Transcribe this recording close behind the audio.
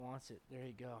pronounce it. There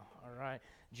you go. All right.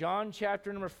 John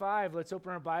chapter number 5. Let's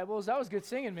open our Bibles. That was good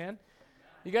singing, man.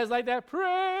 You guys like that?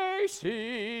 Praise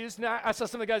He's not. I saw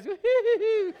some of the guys go,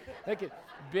 they could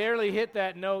barely hit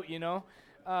that note, you know.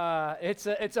 It's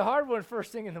a hard one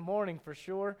first thing in the morning for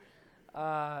sure.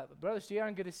 Brother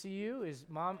Stian, good to see you. Is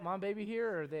mom, baby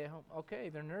here, or are they home? Okay,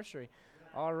 they're nursery.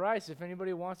 All right, so if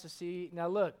anybody wants to see. Now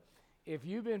look, if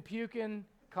you've been puking,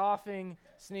 coughing,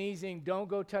 sneezing, don't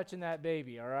go touching that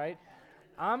baby, all right?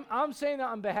 I'm saying that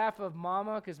on behalf of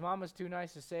Mama, because Mama's too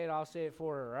nice to say it. I'll say it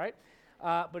for her, all right?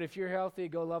 But if you're healthy,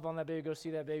 go love on that baby. Go see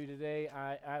that baby today.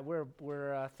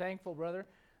 We're thankful, brother,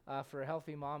 for a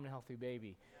healthy mom and a healthy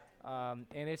baby. And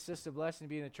it's just a blessing to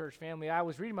be in the church family. I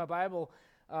was reading my Bible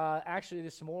actually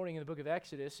this morning in the book of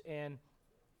Exodus, and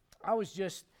I was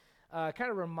just kind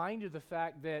of reminded of the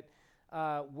fact that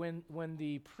when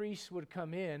the priests would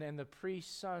come in and the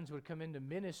priests' sons would come in to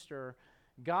minister,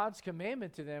 God's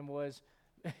commandment to them was,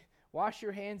 wash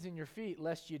your hands and your feet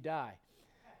lest you die.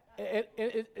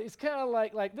 It's kind of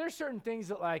like there's certain things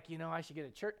that, like, you know, I should get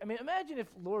at church. I mean, imagine if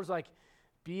the Lord's like,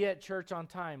 be at church on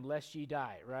time lest ye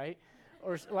die, right?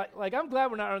 Or like I'm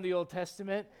glad we're not in the Old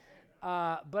Testament,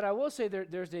 but I will say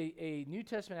there's a New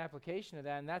Testament application of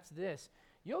that, and that's this.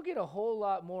 You'll get a whole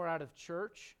lot more out of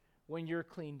church when you're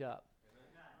cleaned up.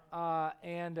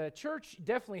 And church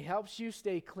definitely helps you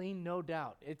stay clean, no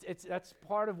doubt. That's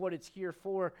part of what it's here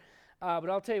for.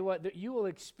 But I'll tell you what, you will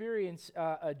experience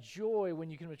a joy when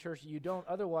you come to church that you don't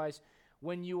otherwise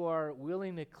when you are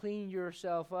willing to clean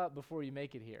yourself up before you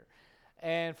make it here.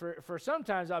 And for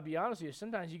sometimes, I'll be honest with you,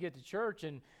 sometimes you get to church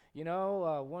and, you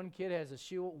know, one kid has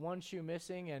one shoe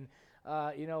missing, and,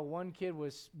 you know, one kid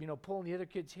was, you know, pulling the other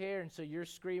kid's hair, and so you're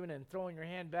screaming and throwing your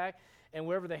hand back, and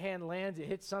wherever the hand lands, it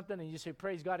hits something, and you say,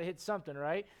 praise God, it hit something,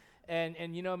 right?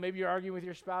 And you know, maybe you're arguing with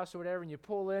your spouse or whatever, and you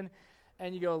pull in,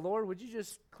 and you go, Lord, would you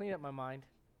just clean up my mind?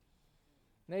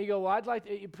 Now you go, well, I'd like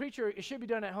to, preacher, it should be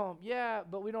done at home. Yeah,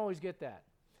 but we don't always get that.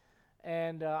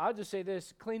 And I'll just say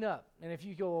this, clean up. And if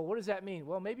you go, well, what does that mean?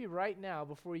 Well, maybe right now,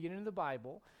 before you get into the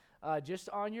Bible, just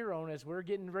on your own, as we're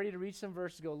getting ready to read some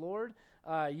verses, go, Lord,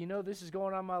 you know this is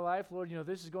going on in my life. Lord, you know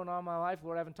this is going on in my life.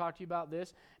 Lord, I haven't talked to you about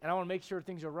this, and I want to make sure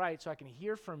things are right so I can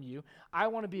hear from you. I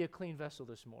want to be a clean vessel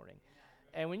this morning.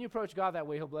 And when you approach God that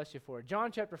way, He'll bless you for it.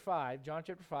 John chapter 5,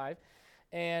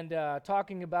 and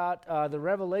talking about the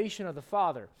revelation of the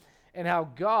Father and how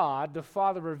God, the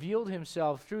Father, revealed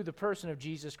Himself through the person of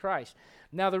Jesus Christ.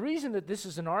 Now, the reason that this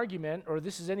is an argument, or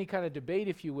this is any kind of debate,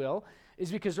 if you will,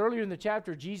 is because earlier in the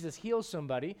chapter, Jesus heals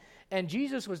somebody, and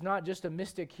Jesus was not just a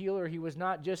mystic healer. He was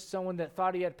not just someone that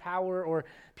thought he had power, or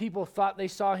people thought they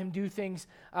saw him do things.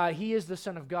 He is the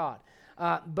Son of God.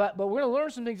 But we're going to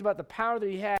learn some things about the power that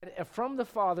he had from the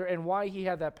Father and why he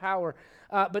had that power.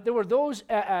 But there were those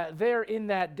there in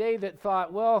that day that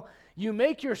thought, well, you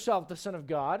make yourself the Son of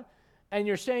God, and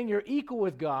you're saying you're equal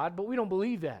with God, but we don't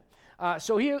believe that.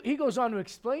 So he goes on to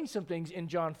explain some things in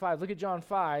John 5. Look at John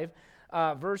 5,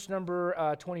 verse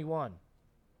number 21.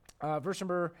 Verse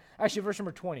number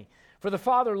 20. For the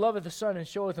Father loveth the Son, and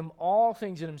showeth him all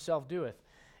things that himself doeth.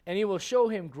 And he will show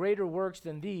him greater works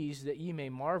than these, that ye may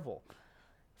marvel.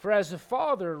 For as the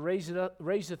Father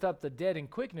raiseth up the dead and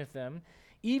quickeneth them,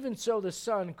 even so the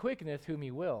Son quickeneth whom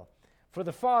he will. For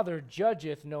the Father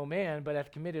judgeth no man, but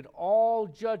hath committed all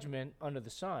judgment unto the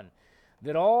Son,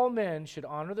 that all men should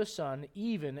honor the Son,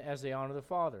 even as they honor the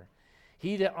Father.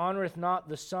 He that honoreth not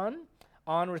the Son,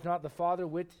 honoreth not the Father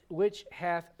which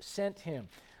hath sent him.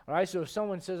 All right, so if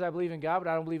someone says, I believe in God, but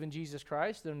I don't believe in Jesus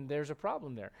Christ, then there's a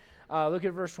problem there. Look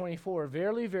at verse 24.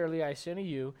 Verily, verily, I say unto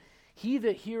you, he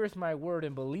that heareth my word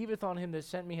and believeth on him that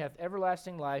sent me hath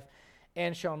everlasting life,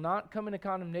 and shall not come into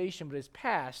condemnation, but is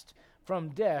passed from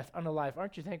death unto life.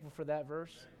 Aren't you thankful for that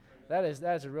verse? That is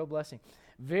a real blessing.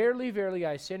 Verily, verily,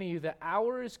 I say unto you, the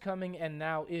hour is coming, and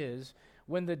now is,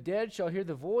 when the dead shall hear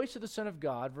the voice of the Son of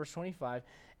God, verse 25,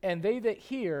 and they that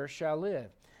hear shall live.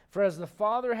 For as the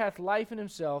Father hath life in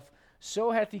himself,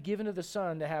 so hath he given to the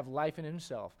Son to have life in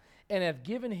himself, and hath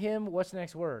given him, what's the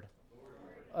next word?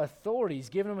 Authority. He's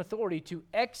given him authority to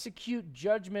execute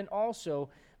judgment also,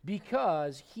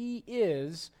 because he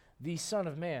is the Son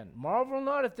of Man. Marvel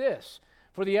not at this,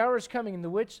 for the hour is coming in the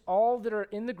which all that are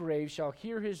in the grave shall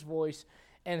hear his voice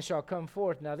and shall come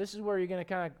forth. Now, this is where you're going to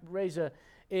kind of raise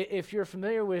if you're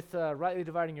familiar with rightly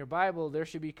dividing your Bible, there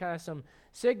should be kind of some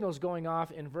signals going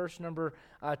off in verse number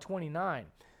 29.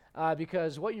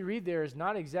 Because what you read there is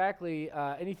not exactly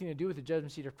anything to do with the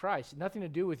judgment seat of Christ, nothing to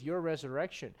do with your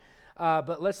resurrection.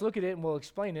 But let's look at it and we'll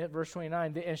explain it. Verse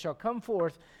 29, and shall come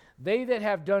forth they that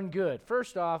have done good.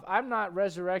 First off, I'm not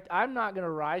going to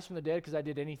rise from the dead because I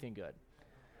did anything good.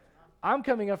 I'm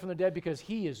coming up from the dead because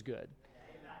he is good.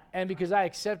 and because I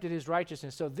accepted his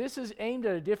righteousness. So this is aimed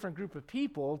at a different group of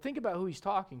people. Think about who he's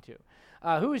talking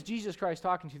to. Who is Jesus Christ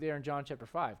talking to there in John chapter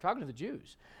 5? Talking to the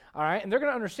Jews. All right, and they're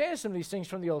going to understand some of these things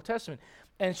from the Old Testament.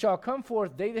 And shall come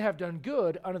forth they that have done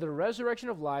good unto the resurrection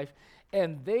of life,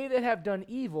 and they that have done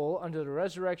evil unto the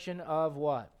resurrection of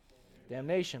what?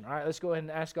 Damnation. All right, let's go ahead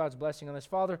and ask God's blessing on this.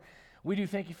 Father, we do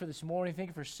thank you for this morning. Thank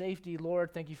you for safety,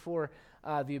 Lord. Thank you for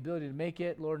the ability to make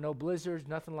it. Lord, no blizzards,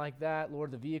 nothing like that.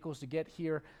 Lord, the vehicles to get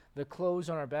here, the clothes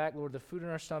on our back, Lord, the food in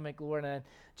our stomach, Lord. And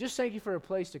just thank you for a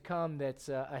place to come that's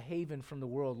a haven from the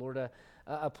world, Lord,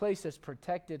 a place that's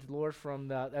protected, Lord,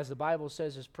 from, as the Bible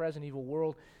says, this present evil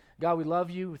world. God, we love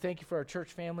you. We thank you for our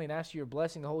church family and ask you your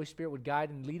blessing. The Holy Spirit would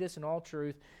guide and lead us in all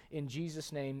truth. In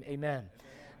Jesus' name, amen.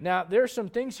 Now, there are some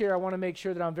things here I want to make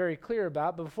sure that I'm very clear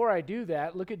about, but before I do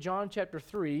that, look at John chapter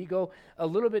 3. Go a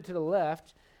little bit to the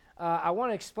left. I want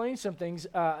to explain some things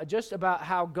just about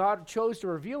how God chose to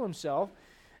reveal himself.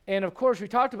 And, of course, we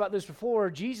talked about this before.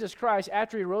 Jesus Christ,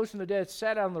 after he rose from the dead,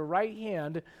 sat on the right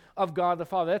hand of God the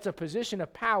Father. That's a position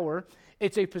of power.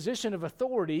 It's a position of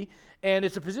authority, and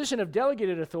it's a position of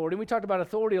delegated authority. We talked about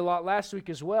authority a lot last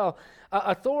week as well.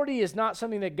 Authority is not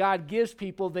something that God gives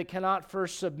people that cannot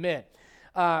first submit.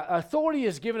 Authority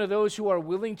is given to those who are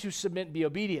willing to submit and be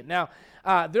obedient. Now,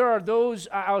 there are those,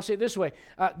 I'll say it this way,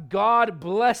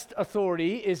 God-blessed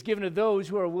authority is given to those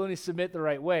who are willing to submit the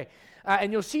right way.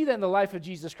 And you'll see that in the life of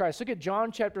Jesus Christ. Look at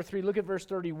John chapter 3, look at verse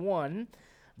 31.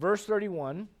 Verse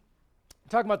 31,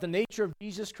 talking about the nature of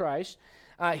Jesus Christ.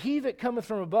 He that cometh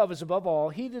from above is above all.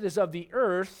 He that is of the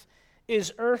earth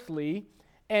is earthly,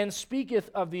 and speaketh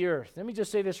of the earth. Let me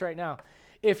just say this right now.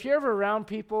 If you're ever around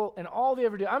people and all they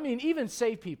ever do, I mean, even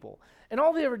saved people, and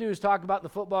all they ever do is talk about the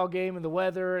football game and the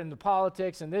weather and the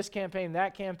politics and this campaign,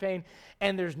 that campaign,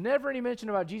 and there's never any mention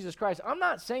about Jesus Christ, I'm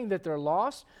not saying that they're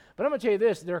lost, but I'm going to tell you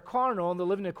this, they're carnal and they're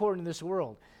living according to this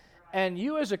world. And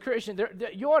you as a Christian,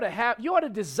 you ought to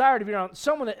desire to be around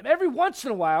someone that every once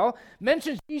in a while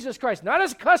mentions Jesus Christ, not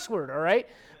as a cuss word, all right,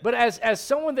 but as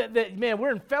someone that man,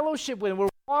 we're in fellowship with him, we're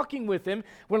walking with him.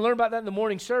 We're going to learn about that in the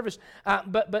morning service.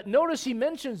 But notice he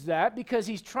mentions that because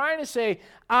he's trying to say,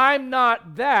 I'm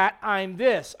not that, I'm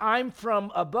this. I'm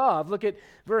from above. Look at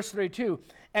verse 32.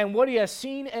 And what he has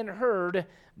seen and heard,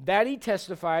 that he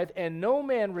testifieth, and no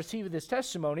man receiveth his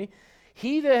testimony.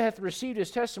 He that hath received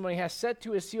his testimony hath set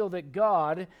to his seal that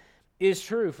God is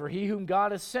true. For he whom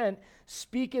God hath sent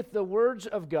speaketh the words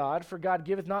of God, for God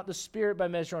giveth not the Spirit by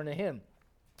measure unto him.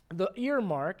 The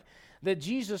earmark that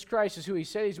Jesus Christ is who he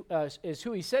said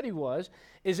he was,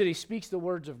 is that he speaks the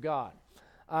words of God.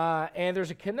 And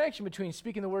there's a connection between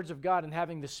speaking the words of God and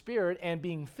having the Spirit and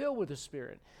being filled with the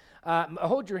Spirit.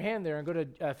 Hold your hand there and go to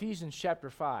Ephesians chapter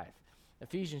 5.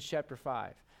 Ephesians chapter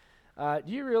 5.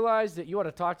 Do you realize that you ought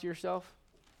to talk to yourself?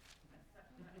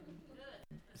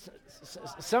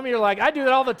 Some of you are like, I do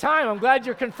that all the time. I'm glad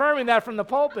you're confirming that from the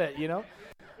pulpit, you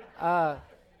know.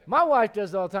 My wife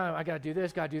does it all the time. I got to do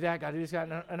this, got to do that, got to do this,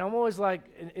 and I'm always like,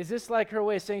 is this like her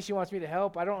way of saying she wants me to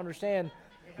help? I don't understand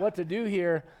what to do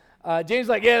here. James is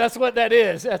like, yeah, that's what that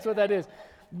is. That's what that is.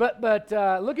 But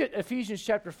look at Ephesians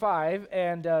chapter 5,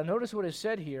 and notice what is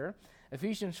said here.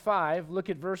 Ephesians 5, look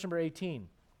at verse number 18.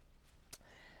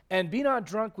 And be not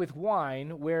drunk with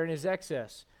wine, wherein is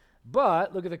excess.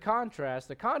 But, look at the contrast.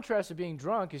 The contrast of being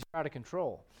drunk is you're out of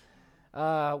control.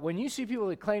 When you see people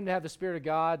that claim to have the Spirit of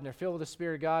God, and they're filled with the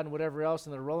Spirit of God and whatever else,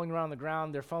 and they're rolling around the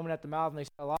ground, they're foaming at the mouth, and they say,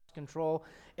 I lost control,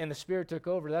 and the Spirit took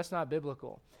over, that's not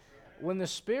biblical. When the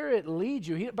Spirit leads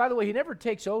you, by the way, he never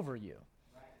takes over you.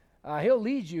 He'll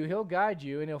lead you, he'll guide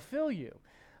you, and he'll fill you.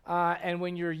 And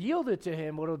when you're yielded to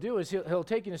him, what he'll do is he'll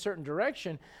take you in a certain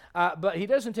direction, but he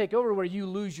doesn't take over where you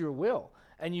lose your will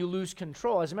and you lose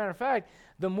control. As a matter of fact,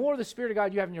 the more the Spirit of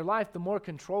God you have in your life, the more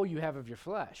control you have of your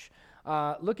flesh.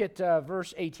 Look at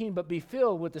verse 18, but be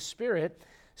filled with the Spirit,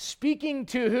 speaking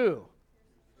to who?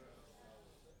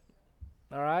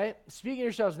 All right? Speaking to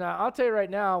yourselves. Now, I'll tell you right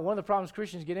now, one of the problems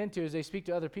Christians get into is they speak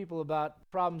to other people about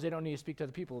problems they don't need to speak to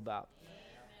other people about.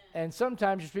 And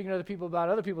sometimes you're speaking to other people about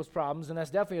other people's problems, and that's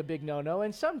definitely a big no-no.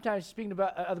 And sometimes you're speaking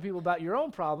about other people about your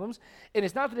own problems, and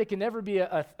it's not that it can never be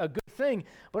a good thing,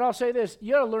 but I'll say this,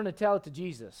 you ought to learn to tell it to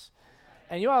Jesus.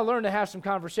 And you ought to learn to have some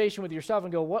conversation with yourself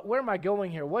and go, where am I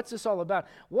going here? What's this all about?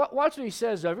 Watch what he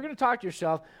says, though. If you're going to talk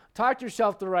to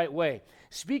yourself the right way.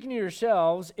 Speaking to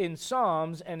yourselves in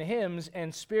psalms and hymns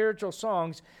and spiritual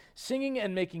songs, singing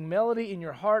and making melody in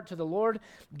your heart to the Lord,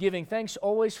 giving thanks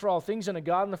always for all things unto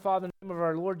God and the Father in the name of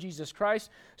our Lord Jesus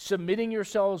Christ, submitting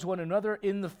yourselves one another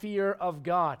in the fear of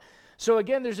God. So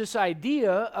again, there's this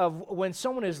idea of when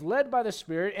someone is led by the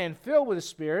Spirit and filled with the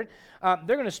Spirit,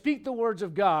 they're going to speak the words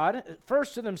of God,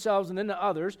 first to themselves and then to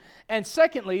others, and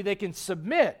secondly, they can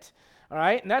submit. All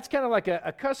right, and that's kind of like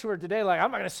a cuss word today, like, I'm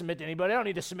not going to submit to anybody. I don't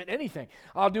need to submit to anything.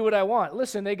 I'll do what I want.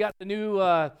 Listen, they got the new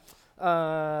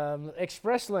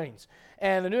express lanes.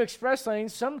 And the new express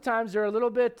lanes, sometimes they're a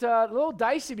little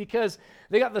dicey because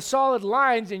they got the solid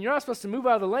lines, and you're not supposed to move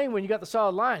out of the lane when you got the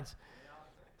solid lines.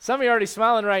 Some of you are already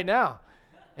smiling right now.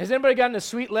 Has anybody gotten a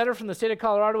sweet letter from the state of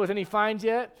Colorado with any fines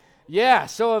yet? Yeah,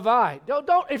 so have I.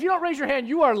 Don't. If you don't raise your hand,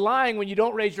 you are lying when you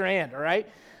don't raise your hand, all right?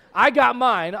 I got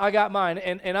mine,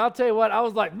 and I'll tell you what, I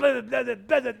was like, blah, blah, blah,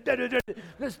 blah, blah, blah, blah,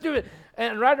 let's do it.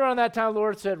 And right around that time, the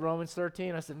Lord said, Romans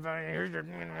 13. I said, and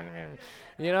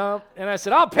I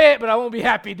said, I'll pay it, but I won't be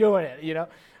happy doing it,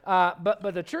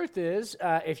 But the truth is,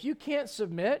 if you can't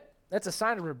submit, that's a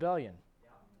sign of rebellion.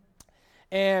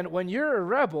 And when you're a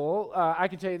rebel, I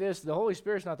can tell you this, the Holy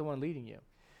Spirit's not the one leading you.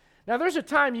 Now, there's a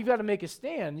time you've got to make a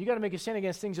stand. You've got to make a stand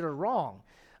against things that are wrong.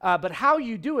 But how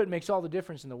you do it makes all the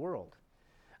difference in the world.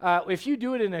 If you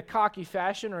do it in a cocky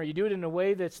fashion or you do it in a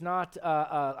way that's not,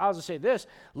 I'll just say this,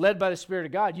 led by the Spirit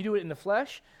of God, you do it in the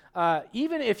flesh,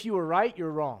 even if you were right,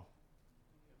 you're wrong.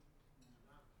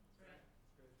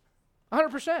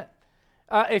 100%.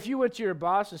 If you went to your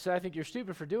boss and said, I think you're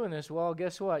stupid for doing this, well,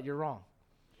 guess what? You're wrong.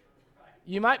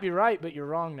 You might be right, but you're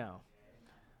wrong now.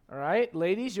 All right?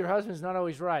 Ladies, your husband's not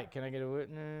always right. Can I get a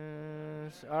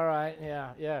witness? All right,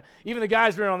 yeah. Even the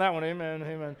guys were on that one.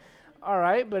 Amen. All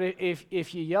right, but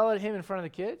if you yell at him in front of the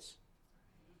kids,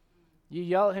 you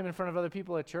yell at him in front of other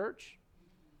people at church,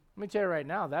 let me tell you right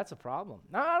now, that's a problem.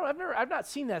 No, I've not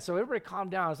seen that, so everybody calm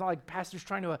down. It's not like pastor's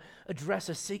trying to address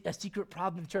a secret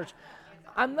problem in the church.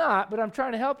 I'm not, but I'm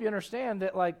trying to help you understand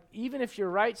that, like, even if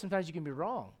you're right, sometimes you can be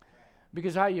wrong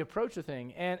because of how you approach the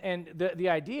thing. And the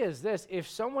idea is this: if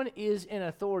someone is in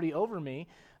authority over me,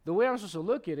 the way I'm supposed to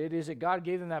look at it is that God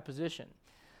gave them that position.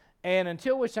 And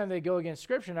until which time they go against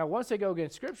Scripture. Now, once they go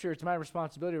against Scripture, it's my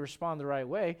responsibility to respond the right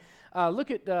way.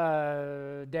 Look at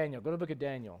Daniel. Go to the book of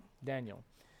Daniel.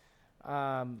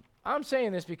 I'm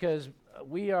saying this because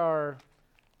we're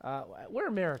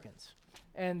Americans,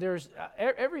 and there's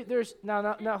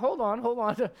now hold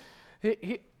on.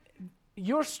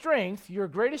 Your strength, your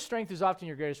greatest strength, is often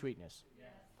your greatest weakness. Yes.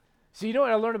 So you know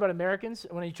what I learned about Americans?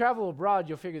 When you travel abroad,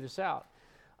 you'll figure this out.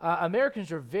 Americans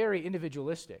are very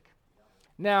individualistic.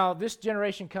 Now, this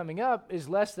generation coming up is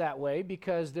less that way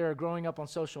because they're growing up on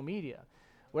social media,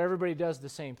 where everybody does the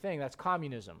same thing. That's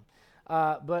communism.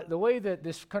 But the way that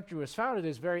this country was founded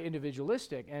is very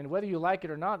individualistic, and whether you like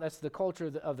it or not, that's the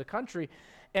culture of the country.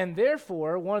 And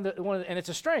therefore, and it's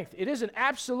a strength. It is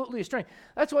absolutely a strength.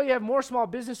 That's why you have more small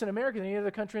business in America than any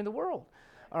other country in the world.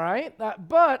 All right?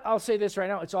 But I'll say this right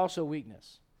now, it's also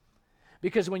weakness.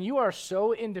 Because when you are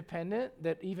so independent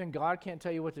that even God can't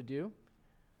tell you what to do,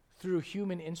 through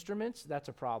human instruments, that's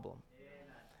a problem.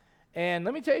 Amen. And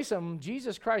let me tell you something,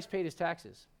 Jesus Christ paid his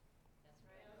taxes.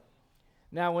 That's right.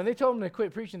 Now, when they told him to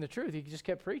quit preaching the truth, he just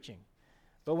kept preaching.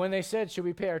 But when they said, should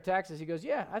we pay our taxes, he goes,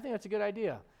 yeah, I think that's a good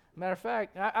idea. Matter of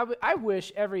fact, I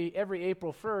wish every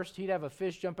April 1st he'd have a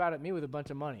fish jump out at me with a bunch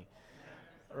of money.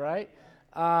 Right?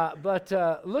 But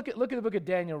look at the book of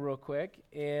Daniel real quick,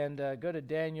 and go to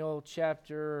Daniel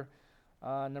chapter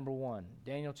number 1.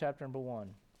 Daniel chapter number 1.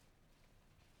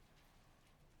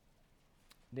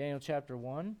 Daniel chapter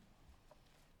 1.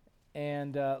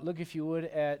 And look, if you would,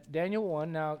 at Daniel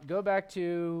 1. Now, go back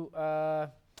to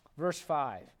verse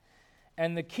 5.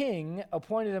 And the king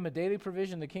appointed them a daily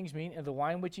provision of the king's meat and the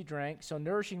wine which he drank, so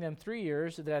nourishing them 3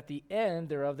 years, so that at the end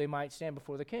thereof they might stand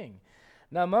before the king.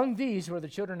 Now, among these were the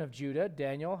children of Judah,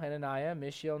 Daniel, Hananiah,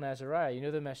 Mishael, and Azariah. You know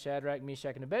them as Shadrach,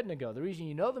 Meshach, and Abednego. The reason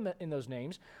you know them in those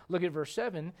names, look at verse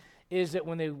 7, is that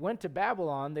when they went to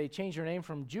Babylon, they changed their name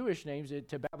from Jewish names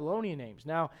to Babylonian names.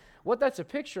 Now, what that's a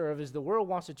picture of is the world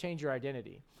wants to change your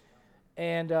identity.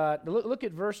 And look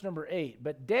at verse number 8.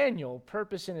 But Daniel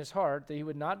purposed in his heart that he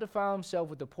would not defile himself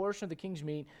with the portion of the king's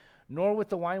meat, nor with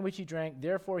the wine which he drank.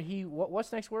 Therefore, what's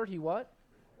the next word? He what?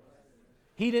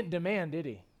 He didn't demand, did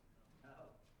he?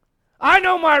 I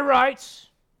know my rights.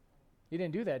 He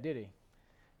didn't do that, did he?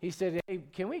 He said, hey,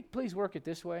 can we please work it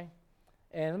this way?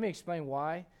 And let me explain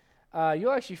why.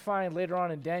 You'll actually find later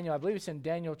on in Daniel, I believe it's in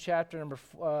Daniel chapter number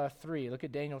 3. Look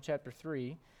at Daniel chapter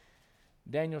 3.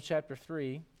 Daniel chapter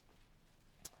 3.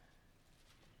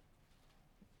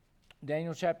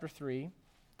 Daniel chapter 3.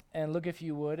 And look, if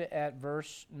you would, at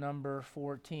verse number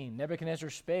 14. Nebuchadnezzar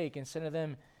spake and said to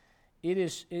them,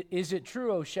 Is it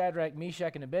true, O Shadrach,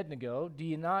 Meshach, and Abednego, do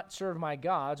ye not serve my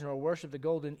gods, nor worship the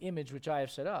golden image which I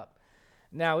have set up?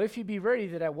 Now, if you be ready,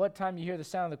 that at what time you hear the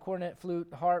sound of the cornet, flute,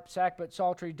 harp, sackbut,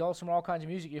 psaltery, dulcimer, all kinds of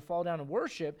music, you fall down and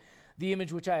worship the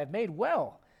image which I have made,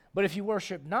 well. But if you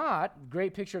worship not,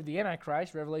 great picture of the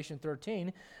Antichrist, Revelation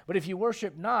 13, but if you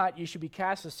worship not, you should be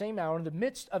cast the same hour in the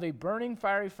midst of a burning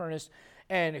fiery furnace.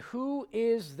 And who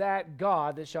is that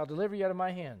God that shall deliver you out of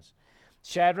my hands?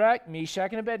 Shadrach,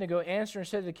 Meshach, and Abednego answered and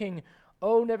said to the king,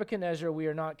 O Nebuchadnezzar, we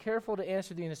are not careful to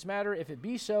answer thee in this matter. If it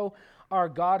be so, our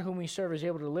God whom we serve is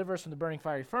able to deliver us from the burning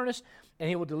fiery furnace, and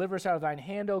he will deliver us out of thine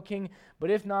hand, O king.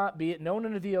 But if not, be it known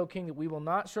unto thee, O king, that we will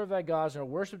not serve thy gods nor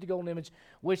worship the golden image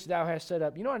which thou hast set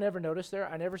up. You know, I never noticed there.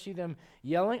 I never see them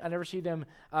yelling. I never see them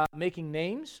making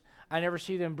names. I never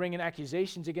see them bringing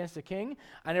accusations against the king.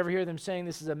 I never hear them saying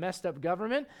this is a messed up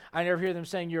government. I never hear them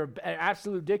saying you're an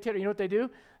absolute dictator. You know what they do?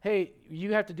 Hey,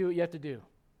 you have to do what you have to do.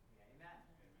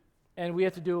 And we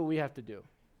have to do what we have to do.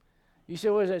 You say,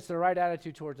 what is it? It's the right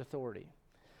attitude towards authority.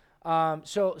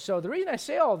 So the reason I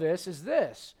say all this is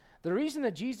this. The reason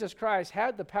that Jesus Christ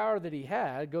had the power that he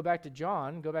had, go back to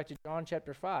John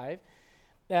chapter 5,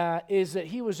 is that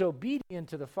he was obedient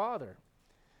to the Father.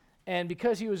 And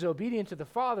because he was obedient to the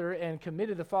Father and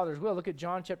committed the Father's will, look at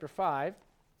John chapter 5,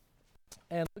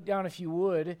 and look down if you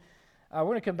would. We're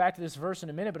going to come back to this verse in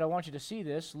a minute, but I want you to see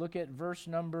this. Look at verse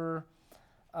number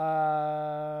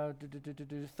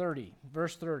 30,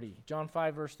 verse 30, John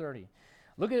 5, verse 30.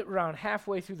 Look at around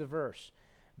halfway through the verse.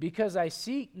 Because I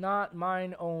seek not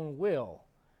mine own will,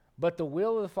 but the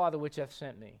will of the Father which hath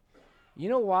sent me. You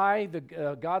know why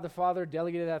God the Father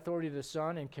delegated that authority to the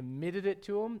Son and committed it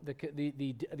to him,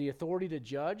 the authority to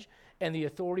judge and the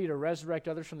authority to resurrect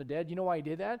others from the dead? You know why he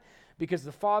did that? Because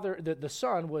the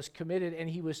Son was committed and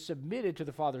he was submitted to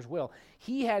the Father's will.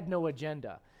 He had no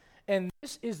agenda. And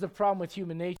this is the problem with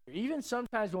human nature. Even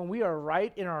sometimes when we are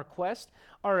right in our quest,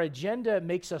 our agenda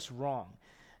makes us wrong.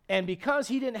 And because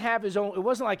he didn't have his own, it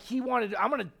wasn't like he wanted, I'm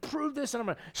going to prove this and I'm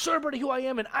going to show everybody who I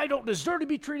am and I don't deserve to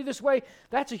be treated this way.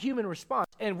 That's a human response.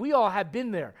 And we all have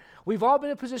been there. We've all been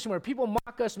in a position where people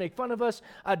mock us, make fun of us,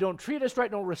 don't treat us right,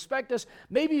 don't respect us,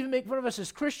 maybe even make fun of us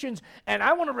as Christians. And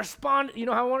I want to respond. You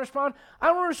know how I want to respond?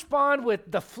 I want to respond with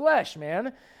the flesh,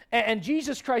 man. And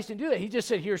Jesus Christ didn't do that. He just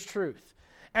said, here's truth.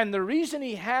 And the reason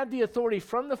he had the authority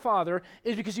from the Father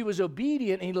is because he was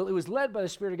obedient and he was led by the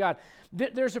Spirit of God.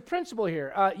 There's a principle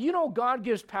here. You know, God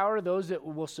gives power to those that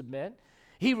will submit.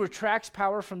 He retracts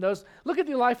power from those. Look at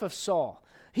the life of Saul.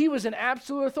 He was an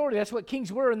absolute authority. That's what kings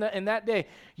were in that day.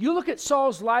 You look at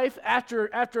Saul's life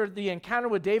after the encounter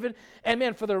with David, and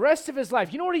man, for the rest of his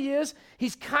life, you know what he is?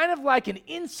 He's kind of like an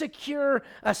insecure,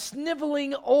 a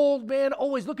sniveling old man,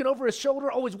 always looking over his shoulder,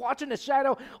 always watching the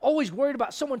shadow, always worried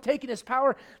about someone taking his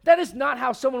power. That is not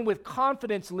how someone with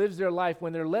confidence lives their life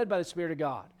when they're led by the Spirit of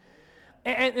God.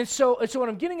 And so what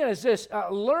I'm getting at is this.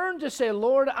 Learn to say,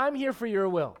 Lord, I'm here for your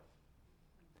will.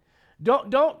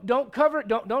 Don't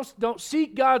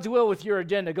seek God's will with your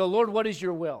agenda. Go, Lord, what is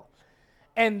your will?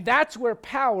 And that's where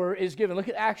power is given. Look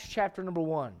at Acts chapter number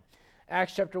 1.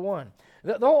 Acts chapter 1.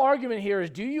 The whole argument here is,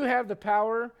 do you have the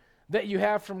power that you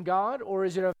have from God, or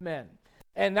is it of men?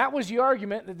 And that was the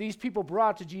argument that these people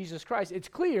brought to Jesus Christ. It's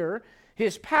clear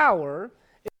his power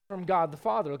is from God the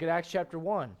Father. Look at Acts chapter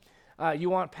 1. You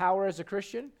want power as a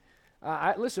Christian?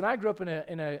 Listen, I grew up in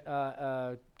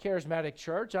a charismatic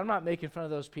church. I'm not making fun of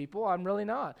those people. I'm really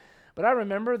not. But I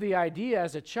remember the idea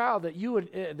as a child that you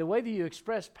would, the way that you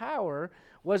expressed power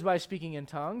was by speaking in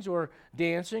tongues or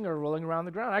dancing or rolling around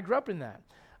the ground. I grew up in that.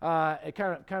 It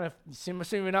kind of seem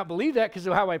to not believe that because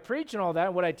of how I preach and all that,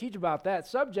 and what I teach about that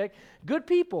subject. Good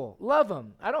people, love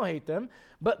them. I don't hate them,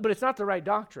 but it's not the right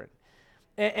doctrine.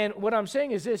 And what I'm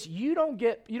saying is this: you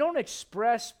don't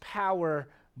express power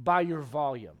by your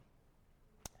volume.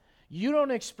 You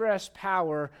don't express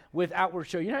power with outward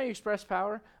show. You know how you express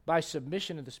power? By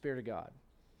submission to the Spirit of God.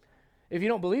 If you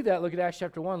don't believe that, look at Acts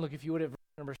chapter 1. Look, if you would, at verse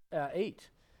number 8.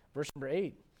 Verse number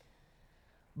 8.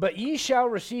 But ye shall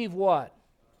receive what?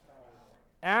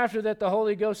 After that the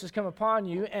Holy Ghost has come upon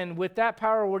you, and with that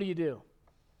power, what do?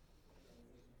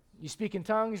 You speak in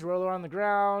tongues, roll around the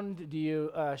ground. Do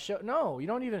you show? No, you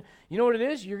don't even. You know what it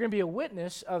is? You're going to be a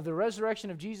witness of the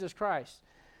resurrection of Jesus Christ.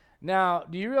 Now,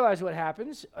 do you realize what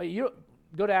happens? You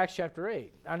go to Acts chapter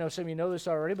 8. I know some of you know this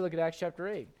already, but look at Acts chapter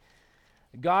 8.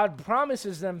 God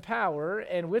promises them power,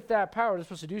 and with that power, they're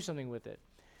supposed to do something with it.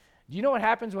 Do you know what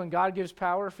happens when God gives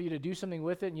power for you to do something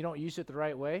with it and you don't use it the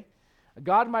right way?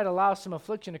 God might allow some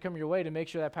affliction to come your way to make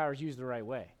sure that power is used the right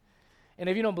way. And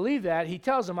if you don't believe that, he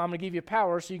tells them, I'm going to give you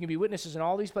power so you can be witnesses in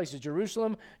all these places,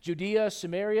 Jerusalem, Judea,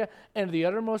 Samaria, and the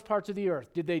uttermost parts of the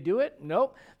earth. Did they do it?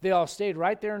 Nope. They all stayed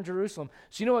right there in Jerusalem.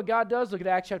 So you know what God does? Look at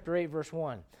Acts chapter 8, verse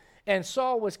 1. And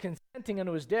Saul was consenting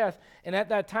unto his death, and at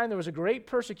that time there was a great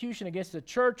persecution against the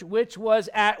church, which was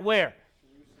at where?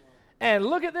 And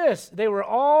look at this. They were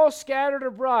all scattered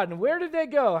abroad. And where did they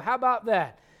go? How about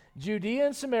that? Judea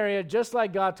and Samaria, just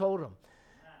like God told them.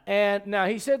 And now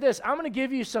he said this, I'm going to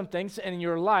give you some things in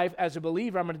your life as a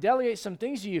believer. I'm going to delegate some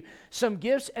things to you, some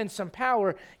gifts and some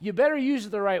power. You better use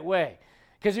it the right way.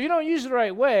 Because if you don't use it the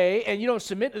right way and you don't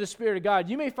submit to the Spirit of God,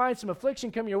 you may find some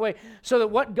affliction come your way so that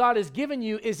what God has given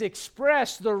you is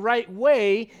expressed the right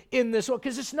way in this world.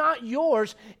 Because it's not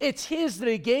yours, it's His that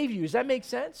He gave you. Does that make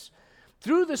sense?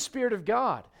 Through the Spirit of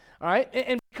God. All right?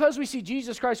 And because we see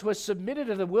Jesus Christ was submitted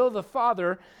to the will of the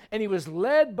Father and He was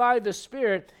led by the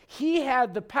Spirit, He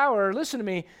had the power, listen to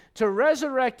me, to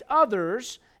resurrect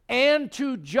others and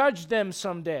to judge them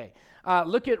someday.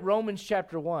 Look at Romans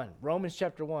chapter 1. Romans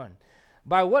chapter 1.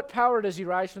 By what power does He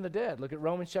rise from the dead? Look at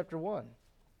Romans chapter 1.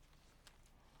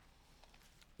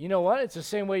 You know what? It's the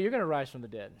same way you're going to rise from the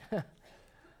dead.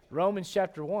 Romans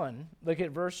chapter 1. Look at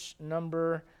verse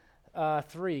number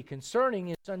 3. Concerning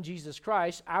His Son Jesus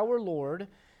Christ, our Lord,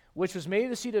 which was made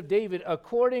the seed of David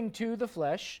according to the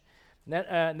flesh.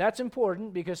 And that's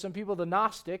important because some people, the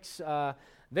Gnostics,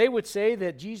 they would say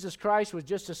that Jesus Christ was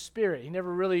just a spirit. He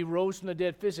never really rose from the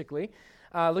dead physically.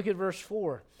 Look at verse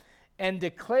 4. And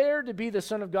declared to be the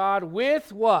Son of God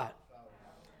with what?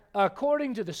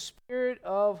 According to the Spirit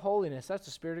of holiness. That's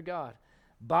the Spirit of God.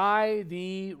 By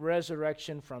the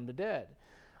resurrection from the dead.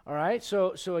 All right?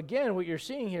 So again, what you're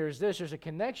seeing here is this. There's a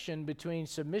connection between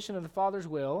submission to the Father's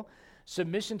will,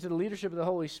 submission to the leadership of the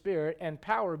Holy Spirit, and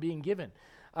power being given.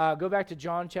 Go back to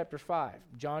John chapter 5.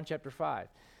 John chapter 5.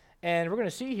 And we're going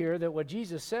to see here that what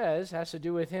Jesus says has to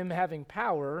do with Him having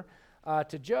power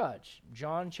to judge.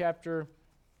 John chapter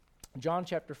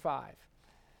 5.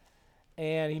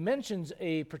 And He mentions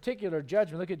a particular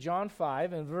judgment. Look at John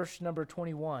 5 and verse number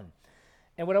 21.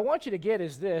 And what I want you to get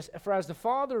is this. For as the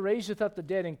Father raiseth up the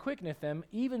dead and quickeneth them,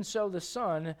 even so the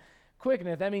Son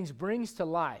quickeneth. That means brings to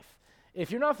life. If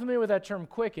you're not familiar with that term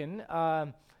quicken,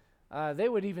 they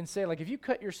would even say, like if you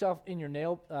cut yourself in your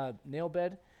nail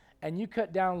bed and you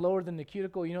cut down lower than the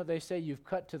cuticle, you know what they say? You've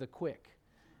cut to the quick.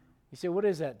 You say, what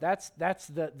is that? That's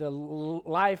the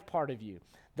live part of you.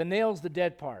 The nail's the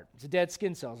dead part. It's the dead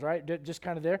skin cells, right? Just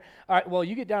kind of there. All right, well,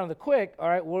 you get down to the quick. All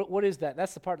right, what is that?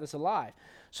 That's the part that's alive.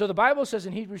 So the Bible says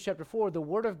in Hebrews chapter 4, the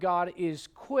Word of God is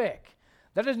quick.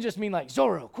 That doesn't just mean like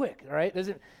Zorro, quick, all right?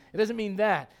 It doesn't mean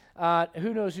that.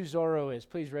 Who knows who Zorro is?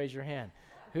 Please raise your hand.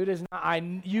 Who does not?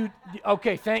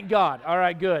 Okay, thank God. All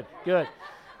right, good.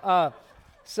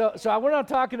 So we're not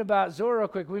talking about Zorro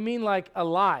quick. We mean like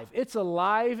alive. It's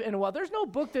alive and well. There's no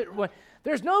book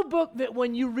that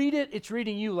when you read it, it's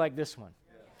reading you like this one.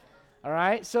 All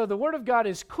right? So the Word of God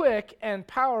is quick and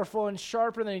powerful and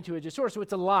sharper than any two-edged sword, so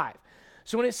it's alive.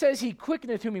 So when it says He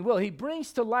quickeneth whom He will, He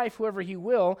brings to life whoever He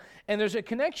will, and there's a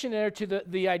connection there to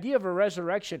the idea of a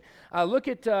resurrection. Look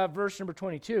at verse number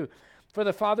 22. For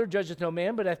the Father judgeth no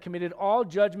man, but hath committed all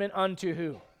judgment unto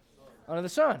who? Unto the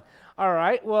Son. All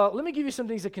right, well, let me give you some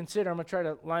things to consider. I'm going to try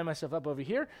to line myself up over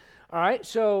here. All right,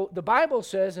 so the Bible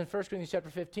says in 1 Corinthians chapter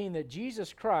 15 that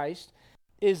Jesus Christ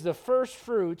is the first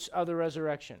fruits of the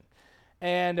resurrection.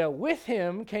 And with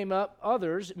Him came up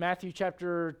others. Matthew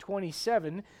chapter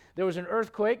 27, there was an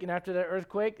earthquake, and after that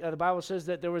earthquake, the Bible says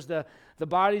that there was the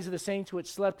bodies of the saints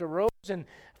which slept arose, and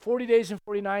 40 days and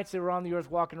 40 nights they were on the earth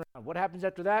walking around. What happens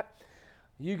after that?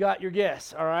 You got your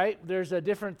guess, all right? There's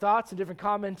different thoughts and different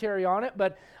commentary on it,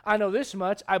 but I know this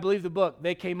much. I believe the book.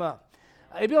 They came up.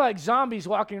 It'd be like zombies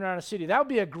walking around a city. That would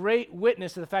be a great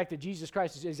witness to the fact that Jesus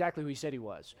Christ is exactly who He said He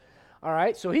was. All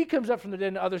right? So He comes up from the dead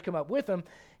and others come up with Him.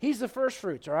 He's the first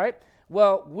fruits, all right?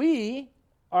 Well, we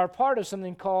are part of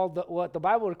something called what the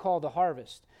Bible would call the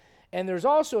harvest. And there's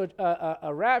also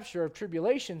a rapture of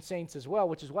tribulation saints as well,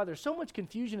 which is why there's so much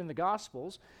confusion in the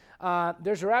Gospels.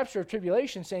 There's a rapture of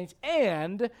tribulation saints,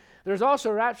 and there's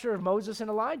also a rapture of Moses and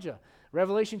Elijah.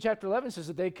 Revelation chapter 11 says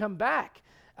that they come back,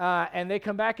 and they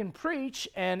come back and preach,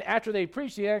 and after they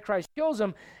preach, the Antichrist kills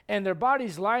them, and their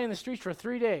bodies lie in the streets for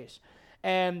 3 days.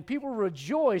 And people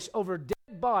rejoice over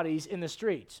dead bodies in the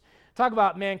streets. Talk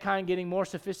about mankind getting more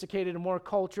sophisticated and more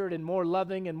cultured and more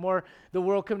loving and more the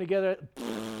world coming together.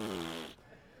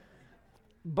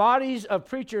 Bodies of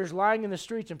preachers lying in the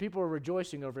streets and people are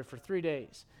rejoicing over it for 3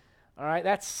 days. All right,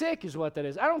 that's sick is what that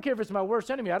is. I don't care if it's my worst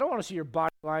enemy. I don't want to see your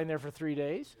body lying there for 3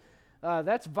 days.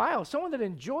 That's vile. Someone that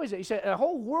enjoys it. You say a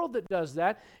whole world that does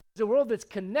that is a world that's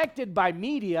connected by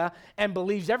media and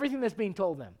believes everything that's being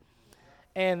told them.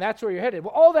 And that's where you're headed.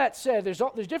 Well, all that said, there's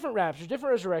different raptures,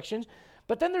 different resurrections,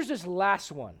 but then there's this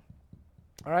last one.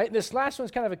 All right, this last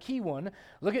one's kind of a key one.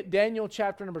 Look at Daniel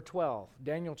chapter number 12.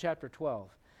 Daniel chapter 12.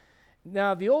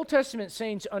 Now, the Old Testament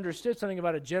saints understood something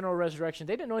about a general resurrection.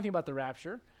 They didn't know anything about the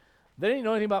rapture. They didn't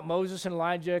know anything about Moses and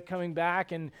Elijah coming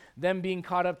back and them being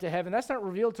caught up to heaven. That's not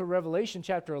revealed till Revelation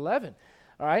chapter 11.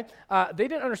 All right? They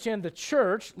didn't understand the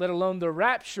church, let alone the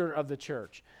rapture of the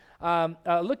church.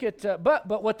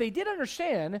 But what they did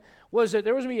understand was that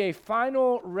there was going to be a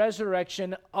final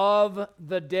resurrection of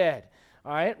the dead.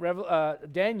 All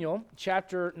right? Daniel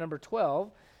chapter number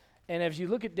 12. And as you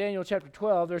look at Daniel chapter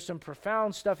 12, there's some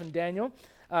profound stuff in Daniel.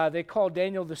 They call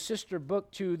Daniel the sister book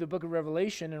to the book of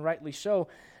Revelation, and rightly so.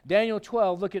 Daniel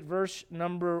 12, look at verse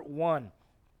number 1.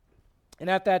 And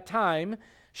at that time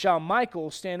shall Michael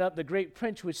stand up, the great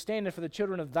prince which standeth for the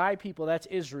children of thy people, that's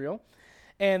Israel.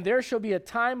 And there shall be a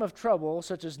time of trouble,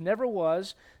 such as never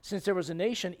was, since there was a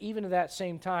nation, even at that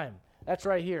same time. That's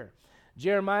right here.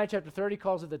 Jeremiah chapter 30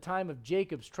 calls it the time of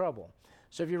Jacob's trouble.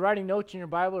 So if you're writing notes in your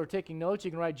Bible or taking notes,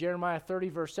 you can write Jeremiah 30,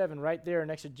 verse 7, right there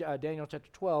next to Daniel chapter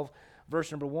 12,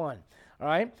 verse number 1. All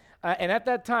right? And at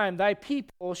that time, thy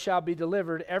people shall be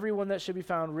delivered, everyone that should be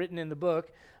found written in the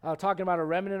book, talking about a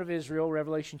remnant of Israel,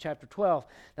 Revelation chapter 12.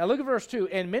 Now look at verse 2.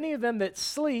 And many of them that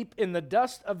sleep in the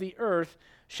dust of the earth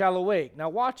shall awake. Now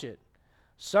watch it.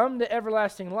 Some to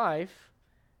everlasting life,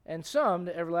 and some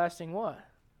to everlasting what?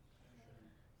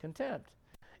 Contempt.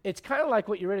 It's kind of like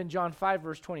what you read in John 5,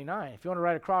 verse 29. If you want to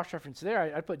write a cross-reference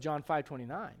there, I'd put John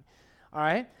 5:29. All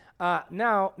right?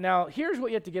 Now, here's what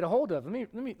you have to get a hold of.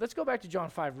 Let's go back to John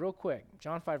 5 real quick.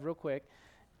 John 5 real quick.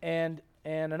 And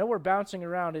I know we're bouncing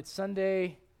around. It's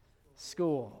Sunday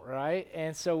school, right?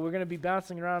 And so we're going to be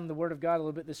bouncing around the Word of God a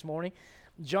little bit this morning.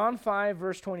 John 5,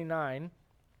 verse 29.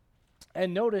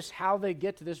 And notice how they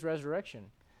get to this resurrection.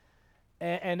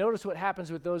 And notice what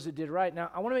happens with those that did right. Now,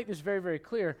 I want to make this very, very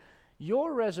clear.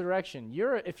 Your resurrection,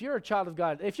 if you're a child of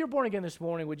God, if you're born again this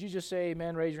morning, would you just say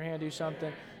amen, raise your hand, do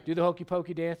something, do the hokey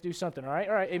pokey dance, do something, all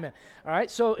right, amen. All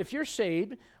right, so if you're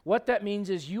saved, what that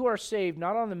means is you are saved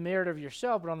not on the merit of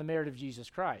yourself, but on the merit of Jesus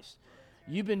Christ.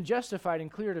 You've been justified and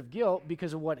cleared of guilt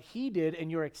because of what he did and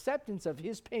your acceptance of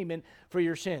his payment for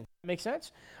your sins. Make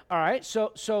sense? All right,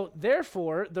 so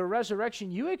therefore, the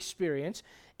resurrection you experience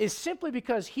is simply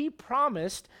because he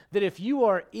promised that if you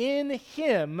are in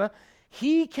him,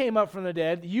 he came up from the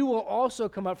dead, you will also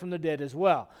come up from the dead as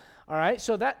well. All right,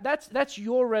 so that's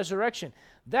your resurrection.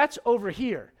 That's over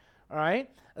here, all right?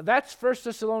 That's 1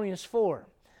 Thessalonians 4.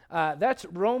 That's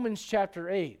Romans chapter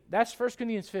 8. That's 1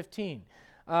 Corinthians 15.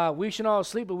 We shall all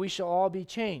sleep, but we shall all be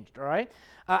changed, all right?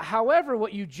 However,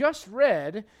 what you just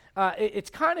read, it's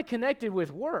kind of connected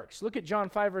with works. Look at John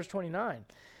 5, verse 29.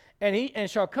 And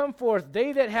shall come forth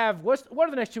they that have, what are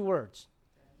the next two words?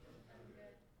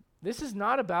 This is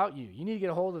not about you. You need to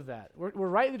get a hold of that. We're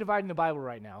rightly dividing the Bible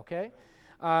right now, okay?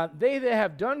 They that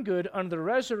have done good under the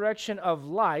resurrection of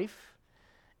life,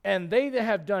 and they that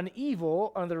have done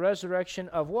evil under the resurrection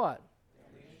of what?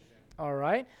 All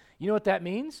right? You know what that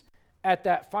means? At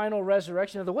that final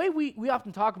resurrection. Now, the way we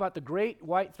often talk about the great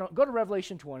white throne, go to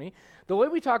Revelation 20, the way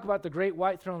we talk about the great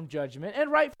white throne judgment,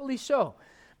 and rightfully so,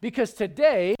 because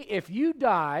today, if you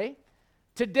die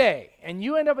today, and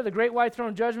you end up at the great white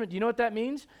throne judgment, do you know what that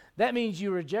means? That means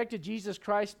you rejected Jesus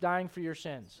Christ dying for your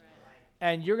sins.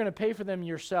 And you're going to pay for them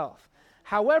yourself.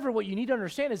 However, what you need to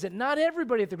understand is that not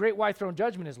everybody at the great white throne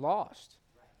judgment is lost.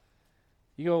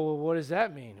 You go, well, what does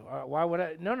that mean? Why would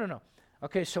I? No.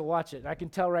 Okay, so watch it. I can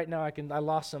tell right now I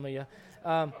lost some of you.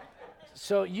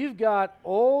 So you've got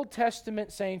Old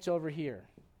Testament saints over here.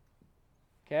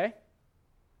 Okay?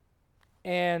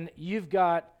 And you've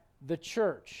got the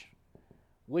church,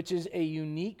 which is a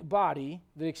unique body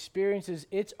that experiences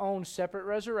its own separate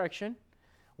resurrection.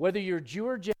 Whether you're Jew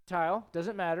or Gentile,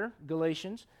 doesn't matter,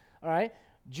 Galatians, all right?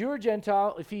 Jew or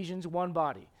Gentile, Ephesians, one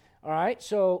body, all right?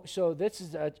 So this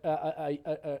is a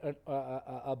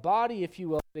body, if you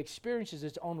will, that experiences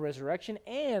its own resurrection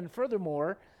and,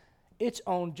 furthermore, its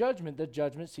own judgment, the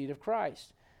judgment seat of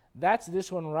Christ. That's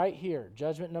this one right here,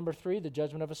 judgment number 3, the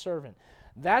judgment of a servant.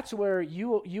 That's where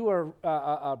you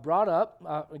are brought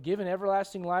up, given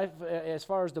everlasting life as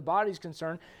far as the body's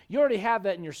concerned. You already have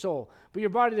that in your soul, but your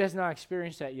body has not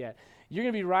experienced that yet. You're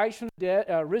going to be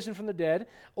risen from the dead,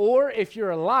 or if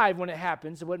you're alive when it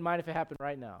happens, it wouldn't mind if it happened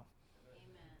right now.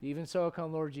 Amen. Even so,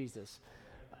 come Lord Jesus.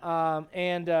 I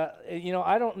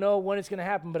don't know when it's going to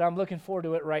happen, but I'm looking forward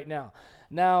to it right now.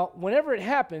 Now, whenever it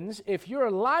happens, if you're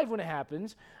alive when it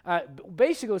happens,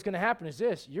 basically what's going to happen is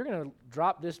this. You're going to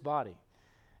drop this body.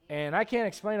 And I can't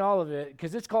explain all of it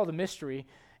because it's called a mystery,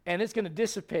 and it's going to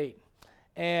dissipate.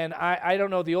 And I don't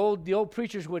know, the old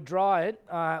preachers would draw it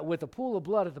with a pool of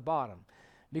blood at the bottom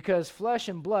because flesh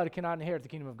and blood cannot inherit the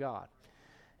kingdom of God.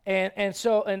 And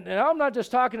I'm not just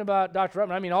talking about Dr.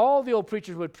 Ruttman. I mean, all the old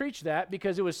preachers would preach that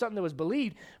because it was something that was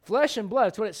believed. Flesh and blood,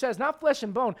 that's what it says, not flesh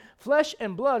and bone. Flesh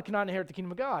and blood cannot inherit the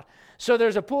kingdom of God. So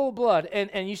there's a pool of blood,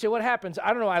 and you say, what happens? I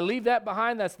don't know, I leave that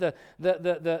behind. That's the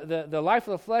life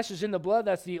of the flesh is in the blood.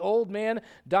 That's the old man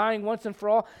dying once and for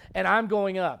all, and I'm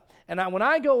going up. And when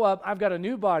I go up, I've got a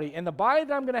new body, and the body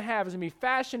that I'm going to have is going to be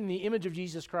fashioned in the image of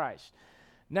Jesus Christ.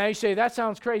 Now you say, that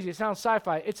sounds crazy. It sounds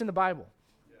sci-fi. It's in the Bible.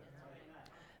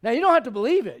 Now, you don't have to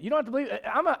believe it. You don't have to believe it.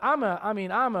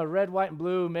 I'm a red, white, and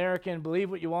blue American.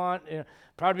 Believe what you want.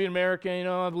 Proud to be an American.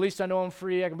 At least I know I'm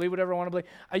free. I can believe whatever I want to believe.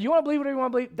 You want to believe whatever you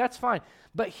want to believe? That's fine.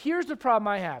 But here's the problem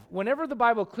I have. Whenever the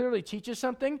Bible clearly teaches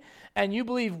something, and you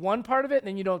believe one part of it, and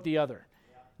then you don't the other.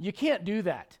 You can't do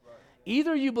that.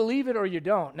 Either you believe it or you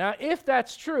don't. Now, if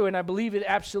that's true, and I believe it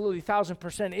absolutely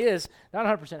 1,000% is, not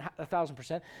 100%,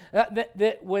 1,000%,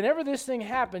 that whenever this thing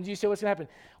happens, you say, what's going to happen?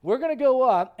 We're going to go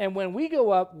up, and when we go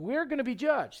up, we're going to be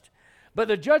judged. But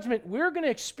the judgment we're going to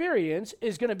experience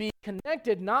is going to be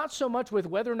connected not so much with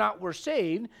whether or not we're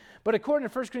saved, but according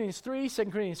to 1 Corinthians 3, 2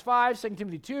 Corinthians 5, 2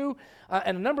 Timothy 2,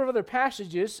 and a number of other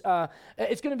passages,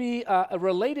 it's going to be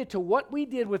related to what we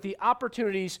did with the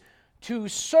opportunities to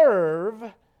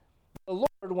serve the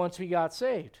Lord once we got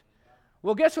saved.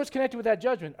 Well, guess what's connected with that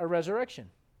judgment? A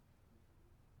resurrection.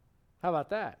 How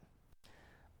about that?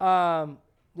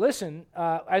 Listen,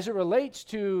 as it relates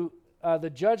to the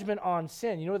judgment on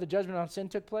sin, you know where the judgment on sin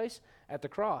took place? At the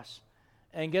cross.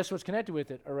 And guess what's connected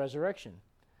with it? A resurrection.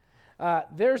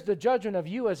 There's the judgment of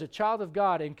you as a child of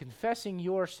God in confessing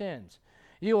your sins.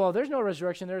 Well, there's no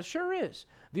resurrection. There sure is.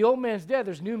 The old man's dead.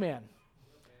 There's new man.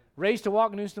 Raised to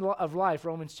walk in newness of life,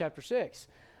 Romans chapter 6.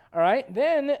 All right,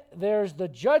 then there's the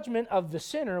judgment of the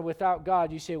sinner without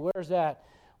God. You say, where's that?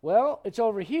 Well, it's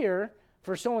over here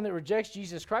for someone that rejects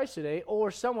Jesus Christ today,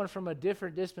 or someone from a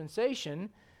different dispensation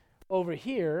over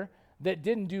here that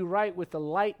didn't do right with the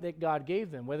light that God gave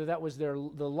them, whether that was the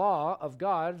law of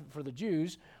God for the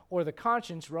Jews or the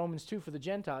conscience, Romans 2, for the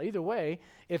Gentile. Either way,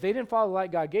 if they didn't follow the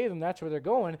light God gave them, that's where they're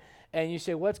going. And you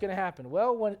say, what's going to happen?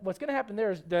 Well, what's going to happen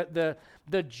there is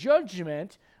the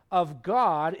judgment of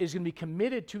God is going to be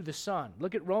committed to the Son.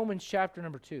 Look at Romans chapter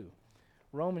number 2.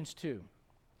 Romans 2.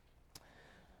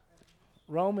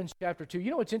 Romans chapter 2.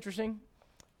 You know what's interesting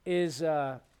is, you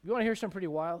want to hear something pretty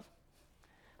wild?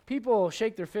 People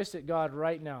shake their fist at God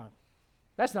right now.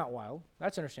 That's not wild.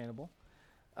 That's understandable.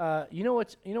 You know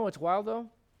what's wild, though?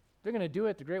 They're going to do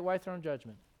it at the great white throne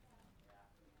judgment.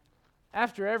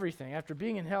 After everything, after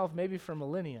being in hell maybe for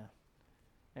millennia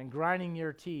and grinding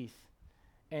your teeth,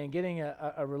 and getting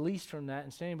a release from that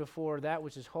and standing before that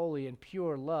which is holy and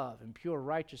pure love and pure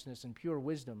righteousness and pure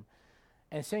wisdom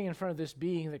and standing in front of this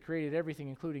being that created everything,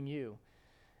 including you.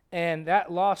 And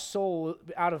that lost soul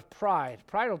out of pride.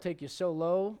 Pride will take you so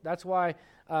low. That's why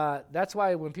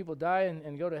when people die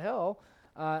and go to hell,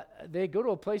 they go to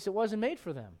a place that wasn't made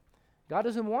for them. God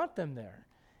doesn't want them there.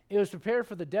 It was prepared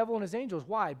for the devil and his angels.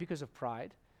 Why? Because of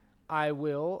pride. I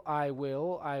will.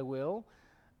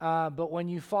 But when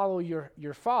you follow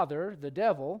your father, the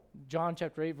devil, John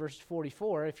chapter 8, verse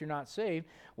 44, if you're not saved,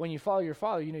 when you follow your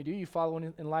father, you follow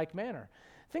in like manner.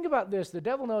 Think about this. The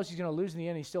devil knows he's going to lose in the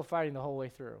end. He's still fighting the whole way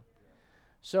through.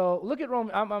 So look at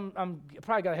Romans. I'm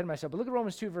probably got ahead of myself, but look at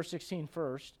Romans 2, verse 16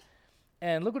 first.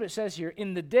 And look what it says here.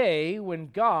 In the day when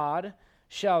God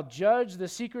shall judge the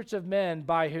secrets of men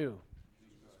by who?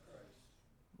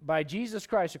 By Jesus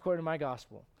Christ, according to my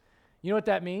gospel. You know what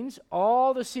that means?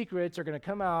 All the secrets are going to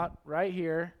come out right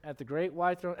here at the great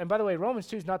white throne. And by the way, Romans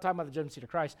 2 is not talking about the judgment seat of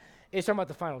Christ. It's talking about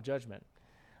the final judgment.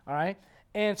 All right?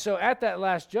 And so at that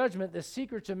last judgment, the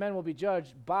secrets of men will be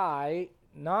judged by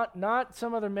not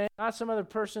some other man, not some other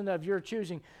person of your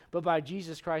choosing, but by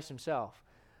Jesus Christ himself.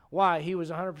 Why? He was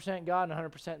 100% God and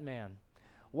 100% man.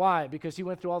 Why? Because he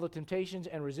went through all the temptations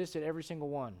and resisted every single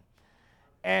one.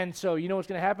 And so you know what's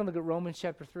going to happen? Look at Romans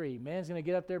chapter 3. Man's going to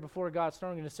get up there before God's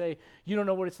throne and going to say, you don't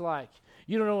know what it's like.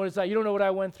 You don't know what it's like. You don't know what I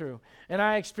went through. And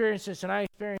I experienced this and I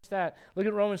experienced that. Look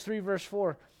at Romans 3, verse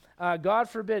 4. God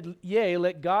forbid, yea,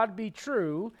 let God be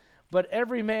true, but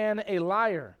every man a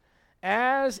liar.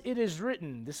 As it is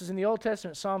written, this is in the Old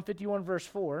Testament, Psalm 51, verse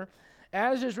 4,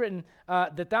 as it is written,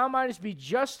 that thou mightest be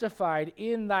justified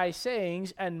in thy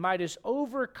sayings and mightest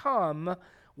overcome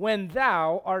when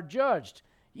thou art judged.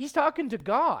 He's talking to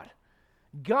God.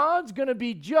 God's going to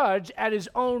be judged at his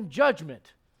own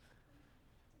judgment.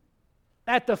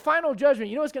 At the final judgment,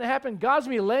 you know what's going to happen? God's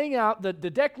going to be laying out the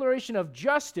declaration of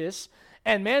justice,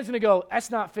 and man's going to go,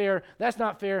 that's not fair, that's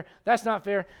not fair, that's not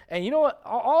fair. And you know what?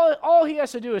 All he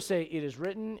has to do is say, it is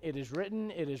written, it is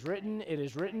written, it is written, it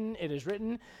is written, it is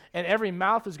written. And every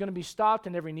mouth is going to be stopped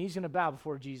and every knee is going to bow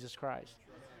before Jesus Christ.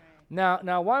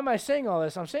 Now, why am I saying all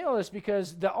this? I'm saying all this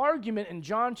because the argument in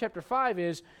John chapter 5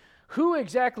 is, who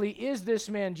exactly is this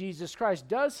man, Jesus Christ?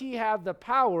 Does he have the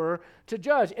power to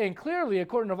judge? And clearly,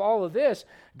 according to all of this,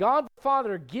 God the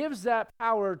Father gives that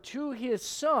power to his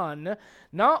Son,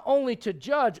 not only to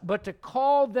judge, but to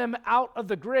call them out of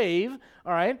the grave,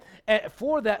 all right,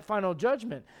 for that final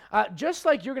judgment. Just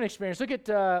like you're going to experience. Look at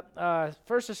 1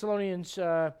 Thessalonians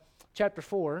chapter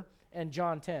 4 and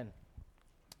John 10.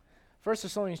 1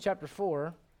 Thessalonians chapter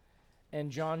 4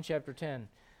 and John chapter 10.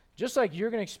 Just like you're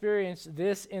going to experience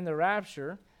this in the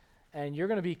rapture, and you're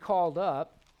going to be called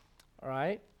up, all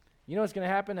right? You know what's going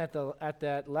to happen at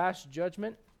that last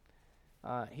judgment?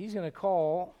 He's going to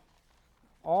call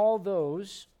all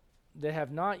those that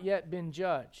have not yet been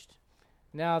judged.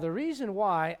 Now, the reason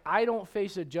why I don't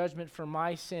face a judgment for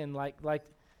my sin,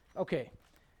 okay,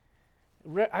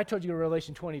 I told you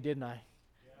Revelation 20, didn't I?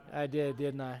 Yeah. I did,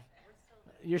 didn't I?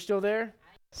 You're still there?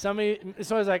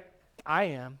 Somebody's like, I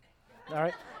am. All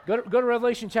right. Go to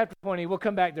Revelation chapter 20. We'll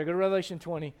come back there. Go to Revelation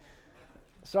 20.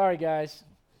 Sorry, guys.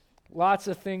 Lots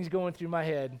of things going through my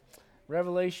head.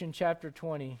 Revelation chapter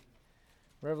 20.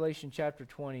 Revelation chapter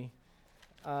 20.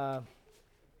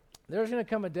 There's going to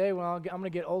come a day when I'm going to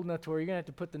get old enough to where you're going to have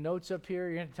to put the notes up here.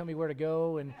 You're going to have to tell me where to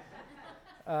go. And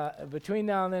between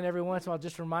now and then, every once in a while,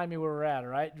 just remind me where we're at, all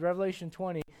right? Revelation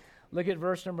 20. Look at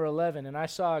verse number 11. And I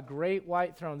saw a great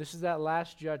white throne. This is that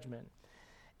last judgment.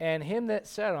 And him that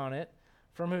sat on it,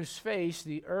 from whose face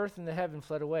the earth and the heaven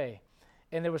fled away,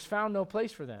 and there was found no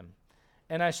place for them.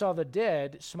 And I saw the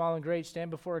dead, small and great, stand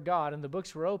before God, and the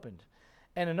books were opened.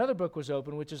 And another book was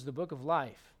opened, which is the book of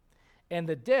life. And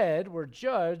the dead were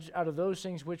judged out of those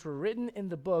things which were written in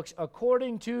the books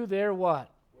according to their what?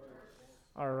 Works.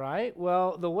 All right.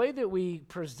 Well, the way that we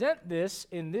present this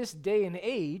in this day and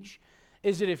age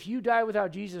is that if you die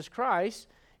without Jesus Christ,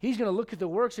 he's going to look at the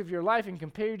works of your life and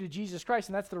compare you to Jesus Christ,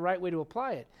 and that's the right way to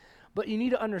apply it. But you need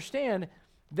to understand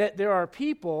that there are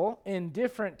people in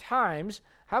different times.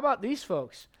 How about these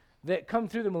folks that come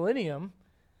through the millennium,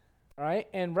 all right,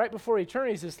 and right before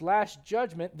eternity is this last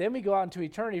judgment. Then we go out into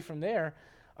eternity from there.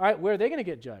 All right, where are they going to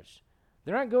get judged?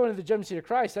 They're not going to the judgment seat of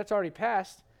Christ. That's already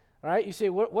passed. All right, you say,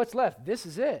 what's left? This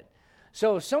is it.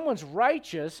 So if someone's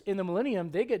righteous in the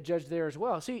millennium, they get judged there as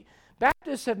well. See,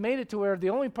 Baptists have made it to where the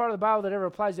only part of the Bible that ever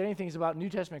applies to anything is about New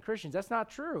Testament Christians. That's not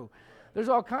true. There's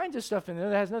all kinds of stuff in there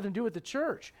that has nothing to do with the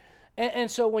church.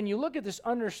 And so when you look at this,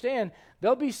 understand,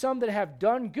 there'll be some that have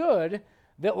done good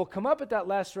that will come up at that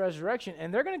last resurrection,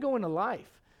 and they're going to go into life.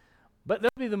 But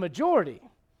they'll be the majority,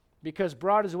 because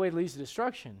broad is the way that leads to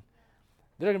destruction.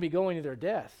 They're going to be going to their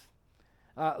death.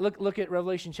 Look at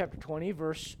Revelation chapter 20,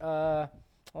 verse,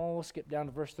 we'll skip down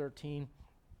to verse 13.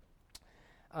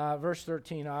 Verse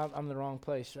 13, I'm in the wrong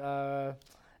place.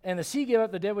 And the sea gave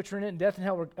up the dead which were in it, and death and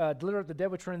hell were delivered up the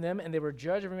dead which were in them, and they were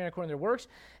judged every man according to their works.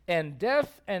 And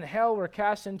death and hell were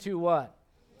cast into what?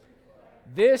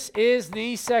 This is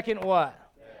the second what?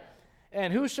 Death.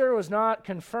 And whosoever was not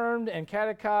confirmed and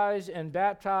catechized and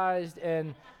baptized,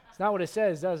 and it's not what it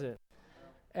says, does it?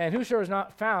 And whosoever was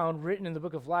not found written in the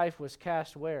book of life was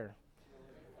cast where?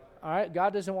 All right,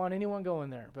 God doesn't want anyone going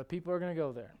there, but people are going to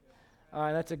go there.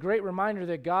 And that's a great reminder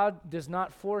that God does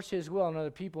not force his will on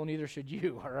other people, neither should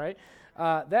you, all right?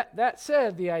 That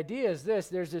said, the idea is this.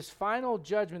 There's this final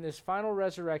judgment, this final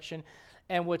resurrection,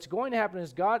 and what's going to happen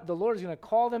is God, the Lord is going to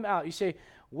call them out. You say,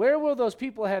 where will those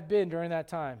people have been during that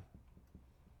time?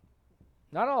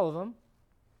 Not all of them,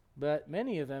 but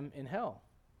many of them in hell.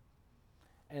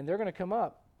 And they're going to come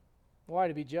up. Why?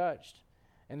 To be judged.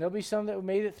 And there'll be some that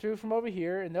made it through from over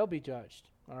here, and they'll be judged,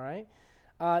 all right?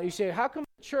 You say, how come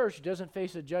the church doesn't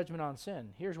face a judgment on sin?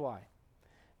 Here's why.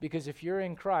 Because if you're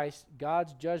in Christ,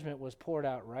 God's judgment was poured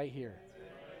out right here.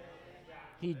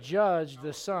 He judged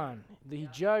the Son. He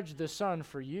judged the Son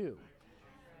for you.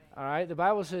 All right? The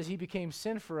Bible says he became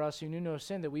sin for us who knew no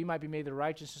sin, that we might be made the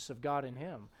righteousness of God in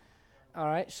him. All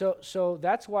right? So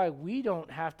that's why we don't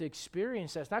have to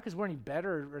experience that. It's not because we're any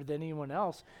better than anyone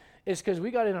else. It's because we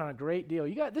got in on a great deal.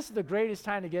 This is the greatest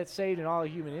time to get saved in all of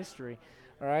human history.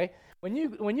 All right? When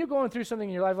you're going through something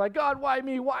in your life like, God, why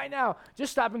me? Why now?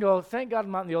 Just stop and go, thank God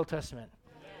I'm not in the Old Testament.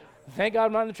 Yes. Thank God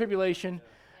I'm not in the tribulation.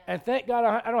 And thank God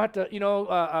I don't have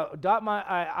to, dot my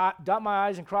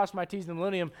I's and cross my T's in the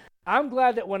millennium. I'm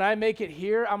glad that when I make it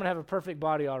here, I'm going to have a perfect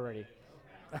body already.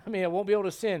 I mean, I won't be able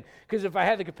to sin, because if I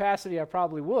had the capacity, I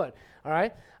probably would. All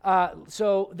right?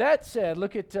 So that said,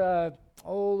 look at,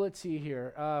 let's see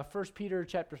here. 1 Peter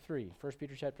chapter 3. 1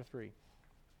 Peter chapter 3.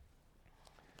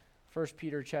 1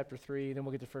 Peter chapter 3, then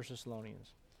we'll get to 1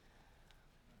 Thessalonians.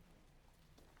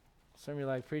 Some of you are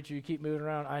like, preacher, you keep moving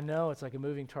around. I know, it's like a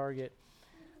moving target.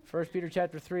 1 Peter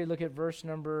chapter 3, look at verse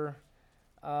number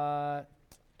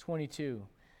 22.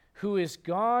 Who is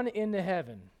gone into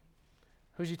heaven.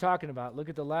 Who's he talking about? Look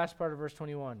at the last part of verse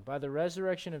 21. By the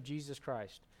resurrection of Jesus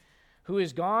Christ, who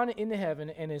is gone into heaven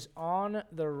and is on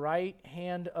the right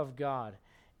hand of God.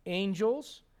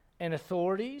 Angels and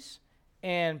authorities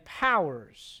and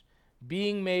powers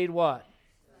being made what?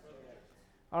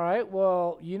 All right,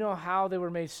 well, you know how they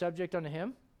were made subject unto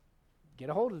him? Get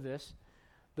a hold of this.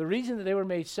 The reason that they were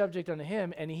made subject unto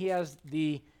him and he has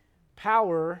the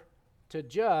power to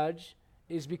judge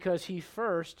is because he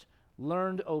first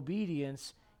learned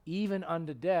obedience even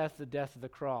unto death, the death of the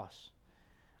cross.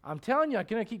 I'm telling you, I'm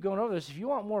going to keep going over this. If you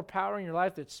want more power in your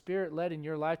life that's Spirit-led in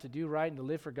your life to do right and to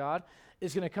live for God,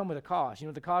 it's going to come with a cost. You know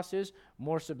what the cost is?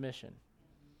 More submission.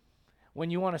 When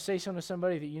you want to say something to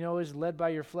somebody that you know is led by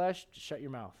your flesh, just shut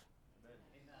your mouth.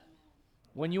 Amen.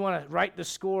 When you want to write the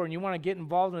score and you want to get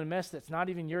involved in a mess that's not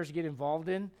even yours to get involved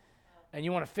in, and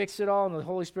you want to fix it all, and the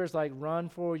Holy Spirit's like, run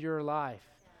for your life.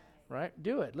 Right?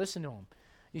 Do it. Listen to him.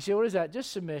 You say, what is that?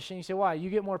 Just submission. You say, why? You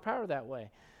get more power that way.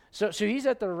 So he's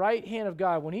at the right hand of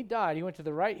God. When he died, he went to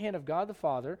the right hand of God the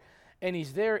Father, and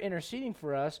he's there interceding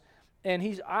for us, and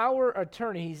he's our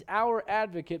attorney. He's our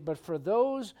advocate, but for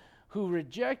those who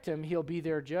reject him, he'll be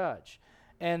their judge.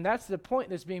 And that's the point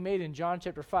that's being made in John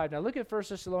chapter 5. Now look at 1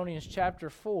 Thessalonians chapter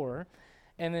 4,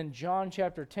 and then John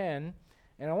chapter 10,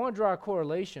 and I want to draw a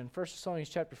correlation, 1 Thessalonians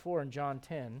chapter 4 and John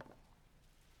 10.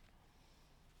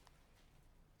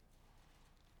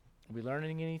 Are we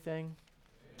learning anything?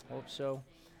 Hope so.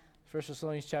 1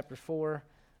 Thessalonians chapter 4,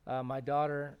 my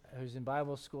daughter, who's in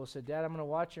Bible school, said, Dad, I'm going to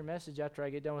watch your message after I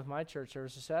get done with my church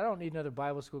service. I said, I don't need another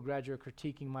Bible school graduate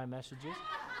critiquing my messages.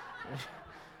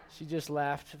 She just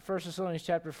laughed. 1 Thessalonians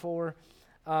chapter 4,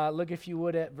 look if you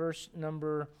would at verse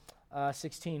number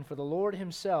 16. For the Lord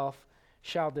himself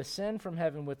shall descend from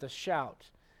heaven with a shout,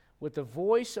 with the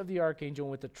voice of the archangel,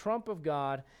 and with the trump of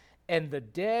God, and the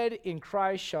dead in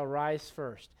Christ shall rise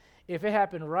first. If it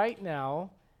happened right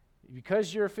now,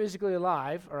 because you're physically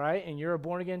alive, all right, and you're a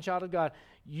born-again child of God,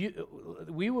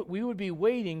 we would be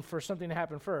waiting for something to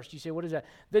happen first. You say, what is that?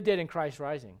 The dead in Christ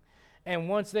rising. And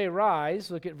once they rise,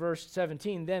 look at verse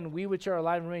 17, then we which are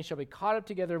alive and remain shall be caught up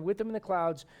together with them in the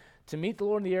clouds to meet the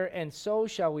Lord in the air, and so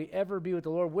shall we ever be with the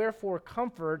Lord. Wherefore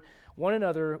comfort one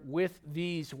another with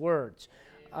these words.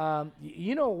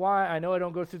 You know why I know I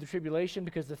don't go through the tribulation?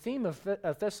 Because the theme of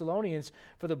Thessalonians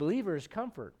for the believer is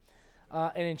comfort.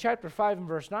 And in chapter 5 and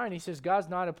verse 9, he says, God's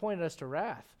not appointed us to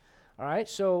wrath. All right,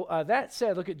 so that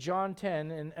said, look at John 10,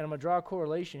 and I'm going to draw a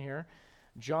correlation here.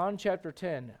 John chapter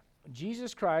 10.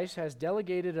 Jesus Christ has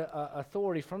delegated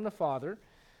authority from the Father,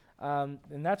 and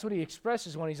that's what he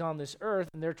expresses when he's on this earth,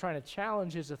 and they're trying to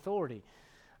challenge his authority.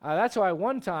 That's why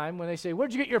one time when they say,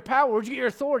 where'd you get your power? Where'd you get your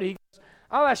authority? He goes,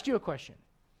 I'll ask you a question.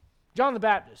 John the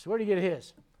Baptist, where did he get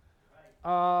his?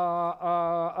 Then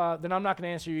I'm not going to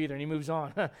answer you either, and he moves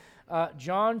on.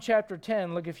 John chapter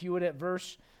 10, look if you would at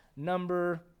verse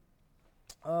number,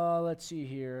 let's see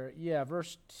here. Yeah,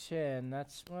 verse 10.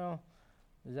 That's, well,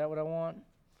 is that what I want?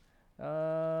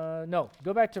 No,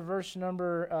 go back to verse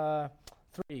number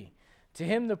 3. To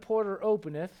him the porter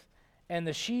openeth, and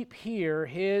the sheep hear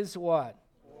his what?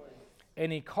 Voice.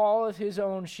 And he calleth his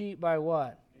own sheep by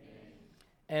what? Name.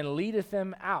 And leadeth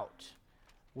them out.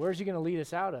 Where's he going to lead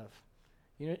us out of?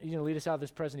 He's going to lead us out of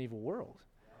this present evil world.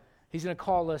 He's going to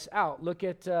call us out. Look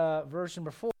at verse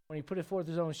number 4. When he putteth forth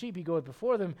his own sheep, he goeth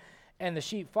before them, and the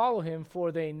sheep follow him,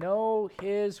 for they know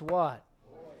his what?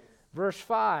 Voice. Verse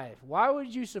 5. Why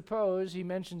would you suppose he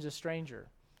mentions a stranger?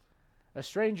 A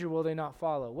stranger will they not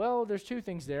follow? Well, there's two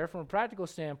things there. From a practical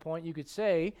standpoint, you could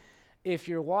say, if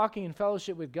you're walking in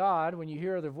fellowship with God, when you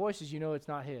hear other voices, you know it's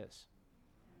not his.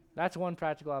 That's one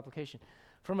practical application.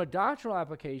 From a doctrinal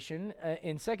application,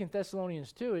 in 2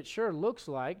 Thessalonians 2, it sure looks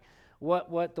like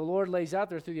what the Lord lays out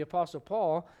there through the Apostle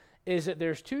Paul is that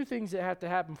there's two things that have to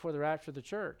happen for the rapture of the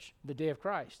church, the day of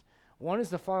Christ. One is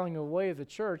the falling away of the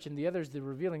church, and the other is the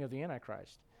revealing of the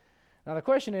Antichrist. Now, the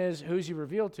question is, who's he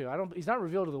revealed to? He's not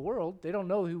revealed to the world. They don't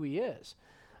know who he is.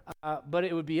 But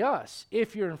it would be us,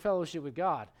 if you're in fellowship with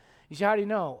God. You say, how do you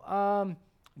know?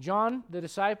 John, the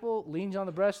disciple, leans on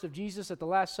the breast of Jesus at the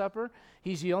Last Supper.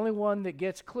 He's the only one that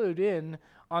gets clued in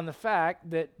on the fact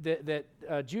that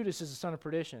Judas is the son of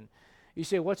perdition. You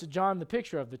say, what's John the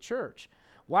picture of? The church.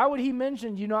 Why would he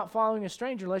mention you not following a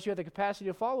stranger unless you have the capacity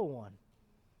to follow one?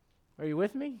 Are you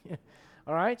with me?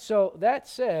 All right, so that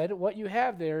said, what you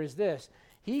have there is this.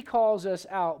 He calls us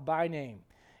out by name.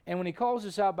 And when he calls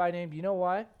us out by name, do you know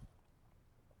why?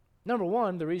 Number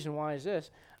one, the reason why is this.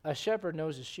 A shepherd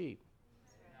knows his sheep.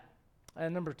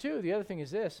 And number two, the other thing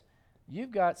is this.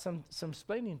 You've got some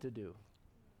explaining to do.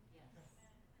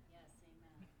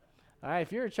 All right,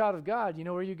 if you're a child of God, you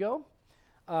know where you go?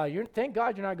 Thank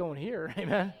God you're not going here,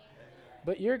 amen?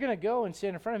 But you're going to go and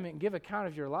stand in front of him and give account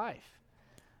of your life.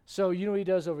 So you know what he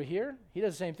does over here? He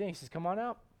does the same thing. He says, come on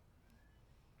out.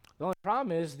 The only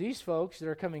problem is these folks that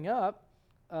are coming up,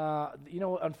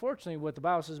 unfortunately what the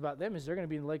Bible says about them is they're going to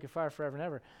be in the lake of fire forever and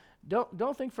ever.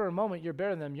 Don't think for a moment you're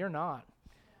better than them. You're not.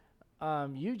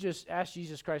 You just asked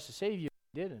Jesus Christ to save you.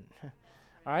 You didn't.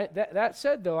 All right. That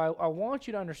said, though, I want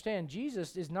you to understand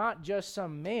Jesus is not just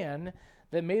some man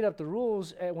that made up the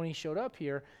rules when he showed up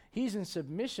here. He's in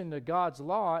submission to God's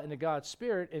law and to God's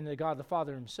Spirit and to God the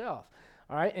Father himself.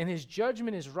 All right. And his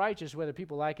judgment is righteous whether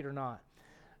people like it or not.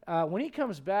 When he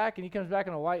comes back, and he comes back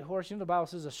on a white horse, the Bible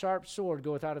says a sharp sword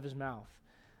goeth out of his mouth,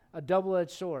 a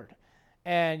double-edged sword.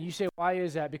 And you say, why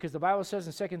is that? Because the Bible says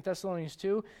in 2 Thessalonians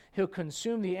 2, he'll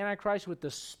consume the Antichrist with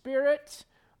the spirit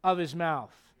of his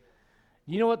mouth.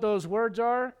 You know what those words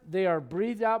are? They are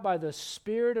breathed out by the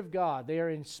Spirit of God. They are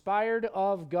inspired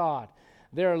of God.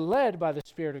 They are led by the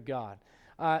Spirit of God.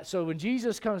 So when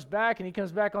Jesus comes back, and he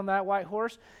comes back on that white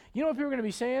horse, you know what people are going to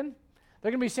be saying?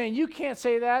 They're going to be saying, you can't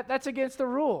say that. That's against the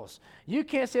rules. You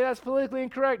can't say that's politically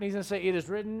incorrect. And he's going to say, it is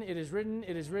written, it is written,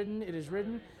 it is written, it is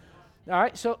written. All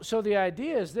right, so the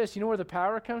idea is this. You know where the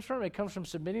power comes from? It comes from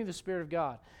submitting to the Spirit of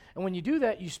God. And when you do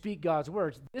that, you speak God's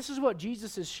words. This is what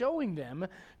Jesus is showing them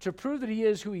to prove that he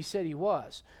is who he said he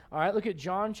was. All right, look at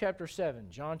John chapter 7.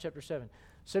 John chapter 7.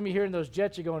 Some of you hearing those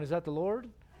jets are going, is that the Lord?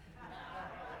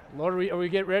 Lord, are we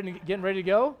getting ready to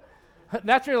go?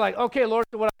 That's where you're like, okay, Lord,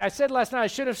 what I said last night I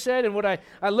should have said, and what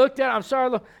I looked at, I'm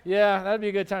sorry. Yeah, that'd be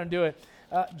a good time to do it.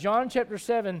 John chapter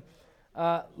 7,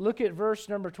 look at verse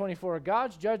number 24.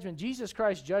 God's judgment, Jesus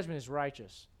Christ's judgment is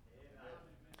righteous,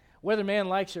 whether man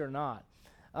likes it or not.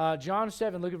 John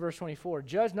 7, look at verse 24.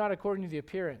 Judge not according to the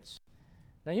appearance.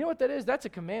 Now, you know what that is? That's a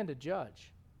command to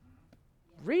judge.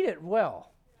 Read it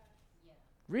well.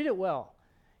 Read it well.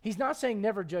 He's not saying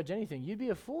never judge anything. You'd be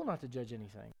a fool not to judge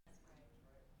anything.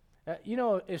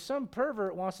 If some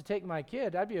pervert wants to take my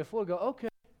kid, I'd be a fool to go, okay.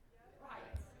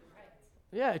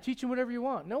 Yeah, teach him whatever you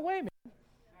want. No way, man.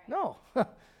 No.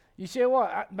 You say,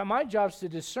 well, my job's to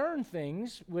discern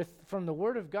things from the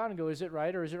Word of God and go, is it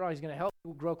right or is it wrong? He's going to help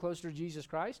me grow closer to Jesus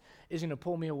Christ. Is he going to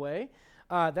pull me away?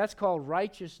 That's called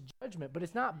righteous judgment, but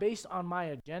it's not based on my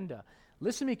agenda.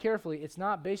 Listen to me carefully. It's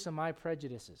not based on my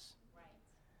prejudices. Right.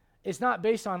 It's not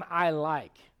based on I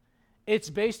like. It's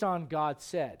based on God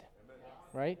said.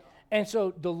 Right? And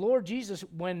so the Lord Jesus,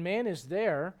 when man is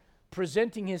there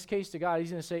presenting his case to God,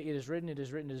 he's going to say, it is written, it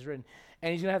is written, it is written.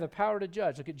 And he's going to have the power to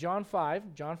judge. Look at John 5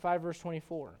 verse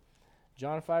 24.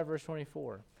 John 5 verse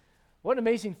 24. What an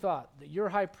amazing thought that your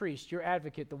high priest, your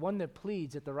advocate, the one that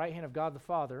pleads at the right hand of God the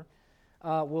Father,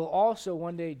 will also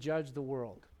one day judge the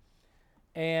world.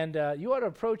 And you ought to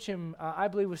approach him, I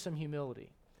believe, with some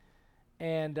humility.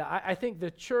 And I think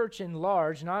the church in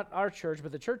large, not our church,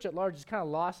 but the church at large is kind of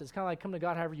lost. It's kind of like come to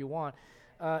God however you want.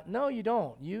 No, you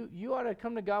don't. You ought to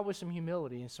come to God with some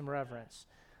humility and some reverence.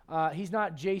 He's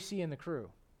not JC and the crew.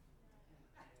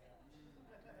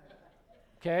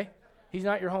 Okay? He's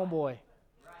not your homeboy.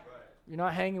 You're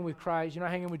not hanging with Christ. You're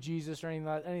not hanging with Jesus or any of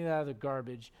that other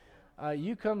garbage.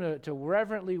 You come to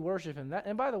reverently worship him.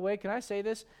 And by the way, can I say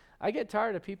this? I get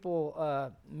tired of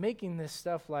people making this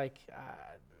stuff like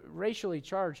racially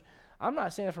charged. I'm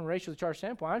not saying it from a racially charged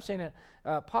standpoint. I'm saying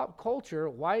that pop culture,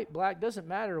 white, black, doesn't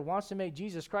matter, wants to make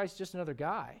Jesus Christ just another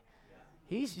guy.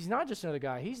 He's not just another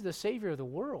guy. He's the Savior of the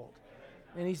world.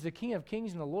 And he's the King of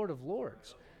kings and the Lord of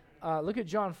lords. Look at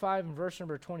John 5 and verse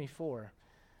number 24.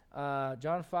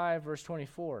 John 5 verse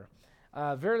 24.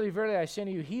 Verily, verily, I say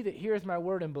unto you, he that heareth my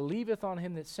word and believeth on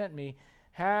him that sent me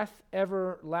hath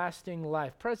everlasting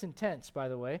life. Present tense, by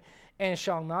the way. And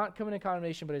shall not come into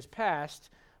condemnation, but is passed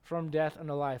from death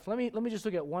unto life. Let me just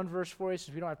look at one verse for you,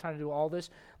 since we don't have time to do all this.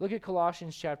 Look at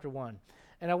Colossians chapter 1.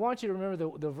 And I want you to remember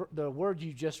the word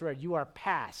you just read. You are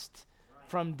passed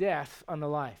from death unto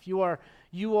life. You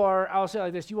are, I'll say it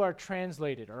like this, you are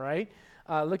translated, all right?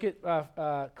 Look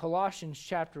at Colossians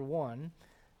chapter 1.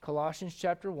 Colossians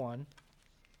chapter 1.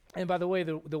 And by the way,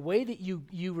 the way that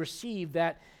you receive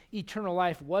that eternal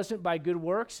life wasn't by good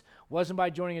works, wasn't by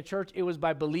joining a church, it was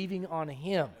by believing on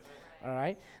him. All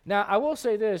right. Now, I will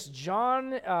say this.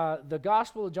 John, the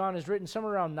Gospel of John is written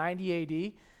somewhere around 90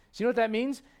 A.D. So you know what that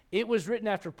means? It was written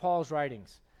after Paul's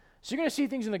writings. So you're going to see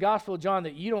things in the Gospel of John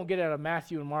that you don't get out of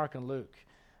Matthew and Mark and Luke.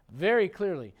 Very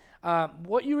clearly.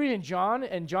 What you read in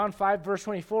John 5, verse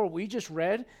 24, what we just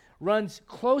read, runs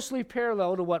closely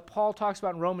parallel to what Paul talks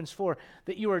about in Romans 4,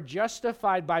 that you are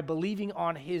justified by believing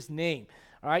on his name.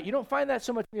 All right. You don't find that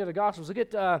so much in the other Gospels. Look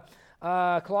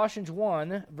at Colossians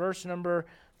 1, verse number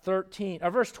 13,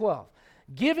 verse 12.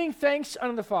 giving thanks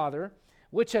unto the Father,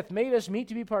 which hath made us meet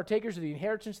to be partakers of the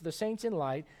inheritance of the saints in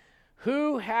light,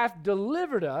 who hath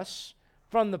delivered us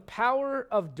from the power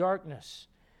of darkness,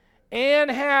 and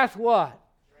hath what?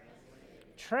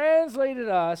 Translated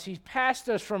us. He's passed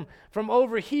us from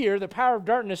over here, the power of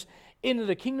darkness, into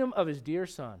the kingdom of his dear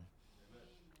Son,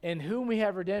 in whom we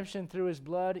have redemption through his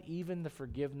blood, even the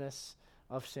forgiveness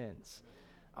of sins.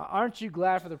 Aren't you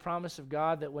glad for the promise of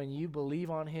God that when you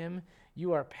believe on him,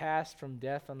 you are passed from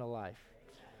death unto life?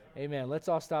 Amen. Let's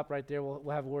all stop right there.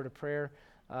 We'll have a word of prayer.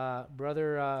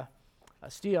 Brother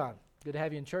Steon, good to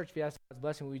have you in church. If you ask God's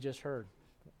blessing, we just heard.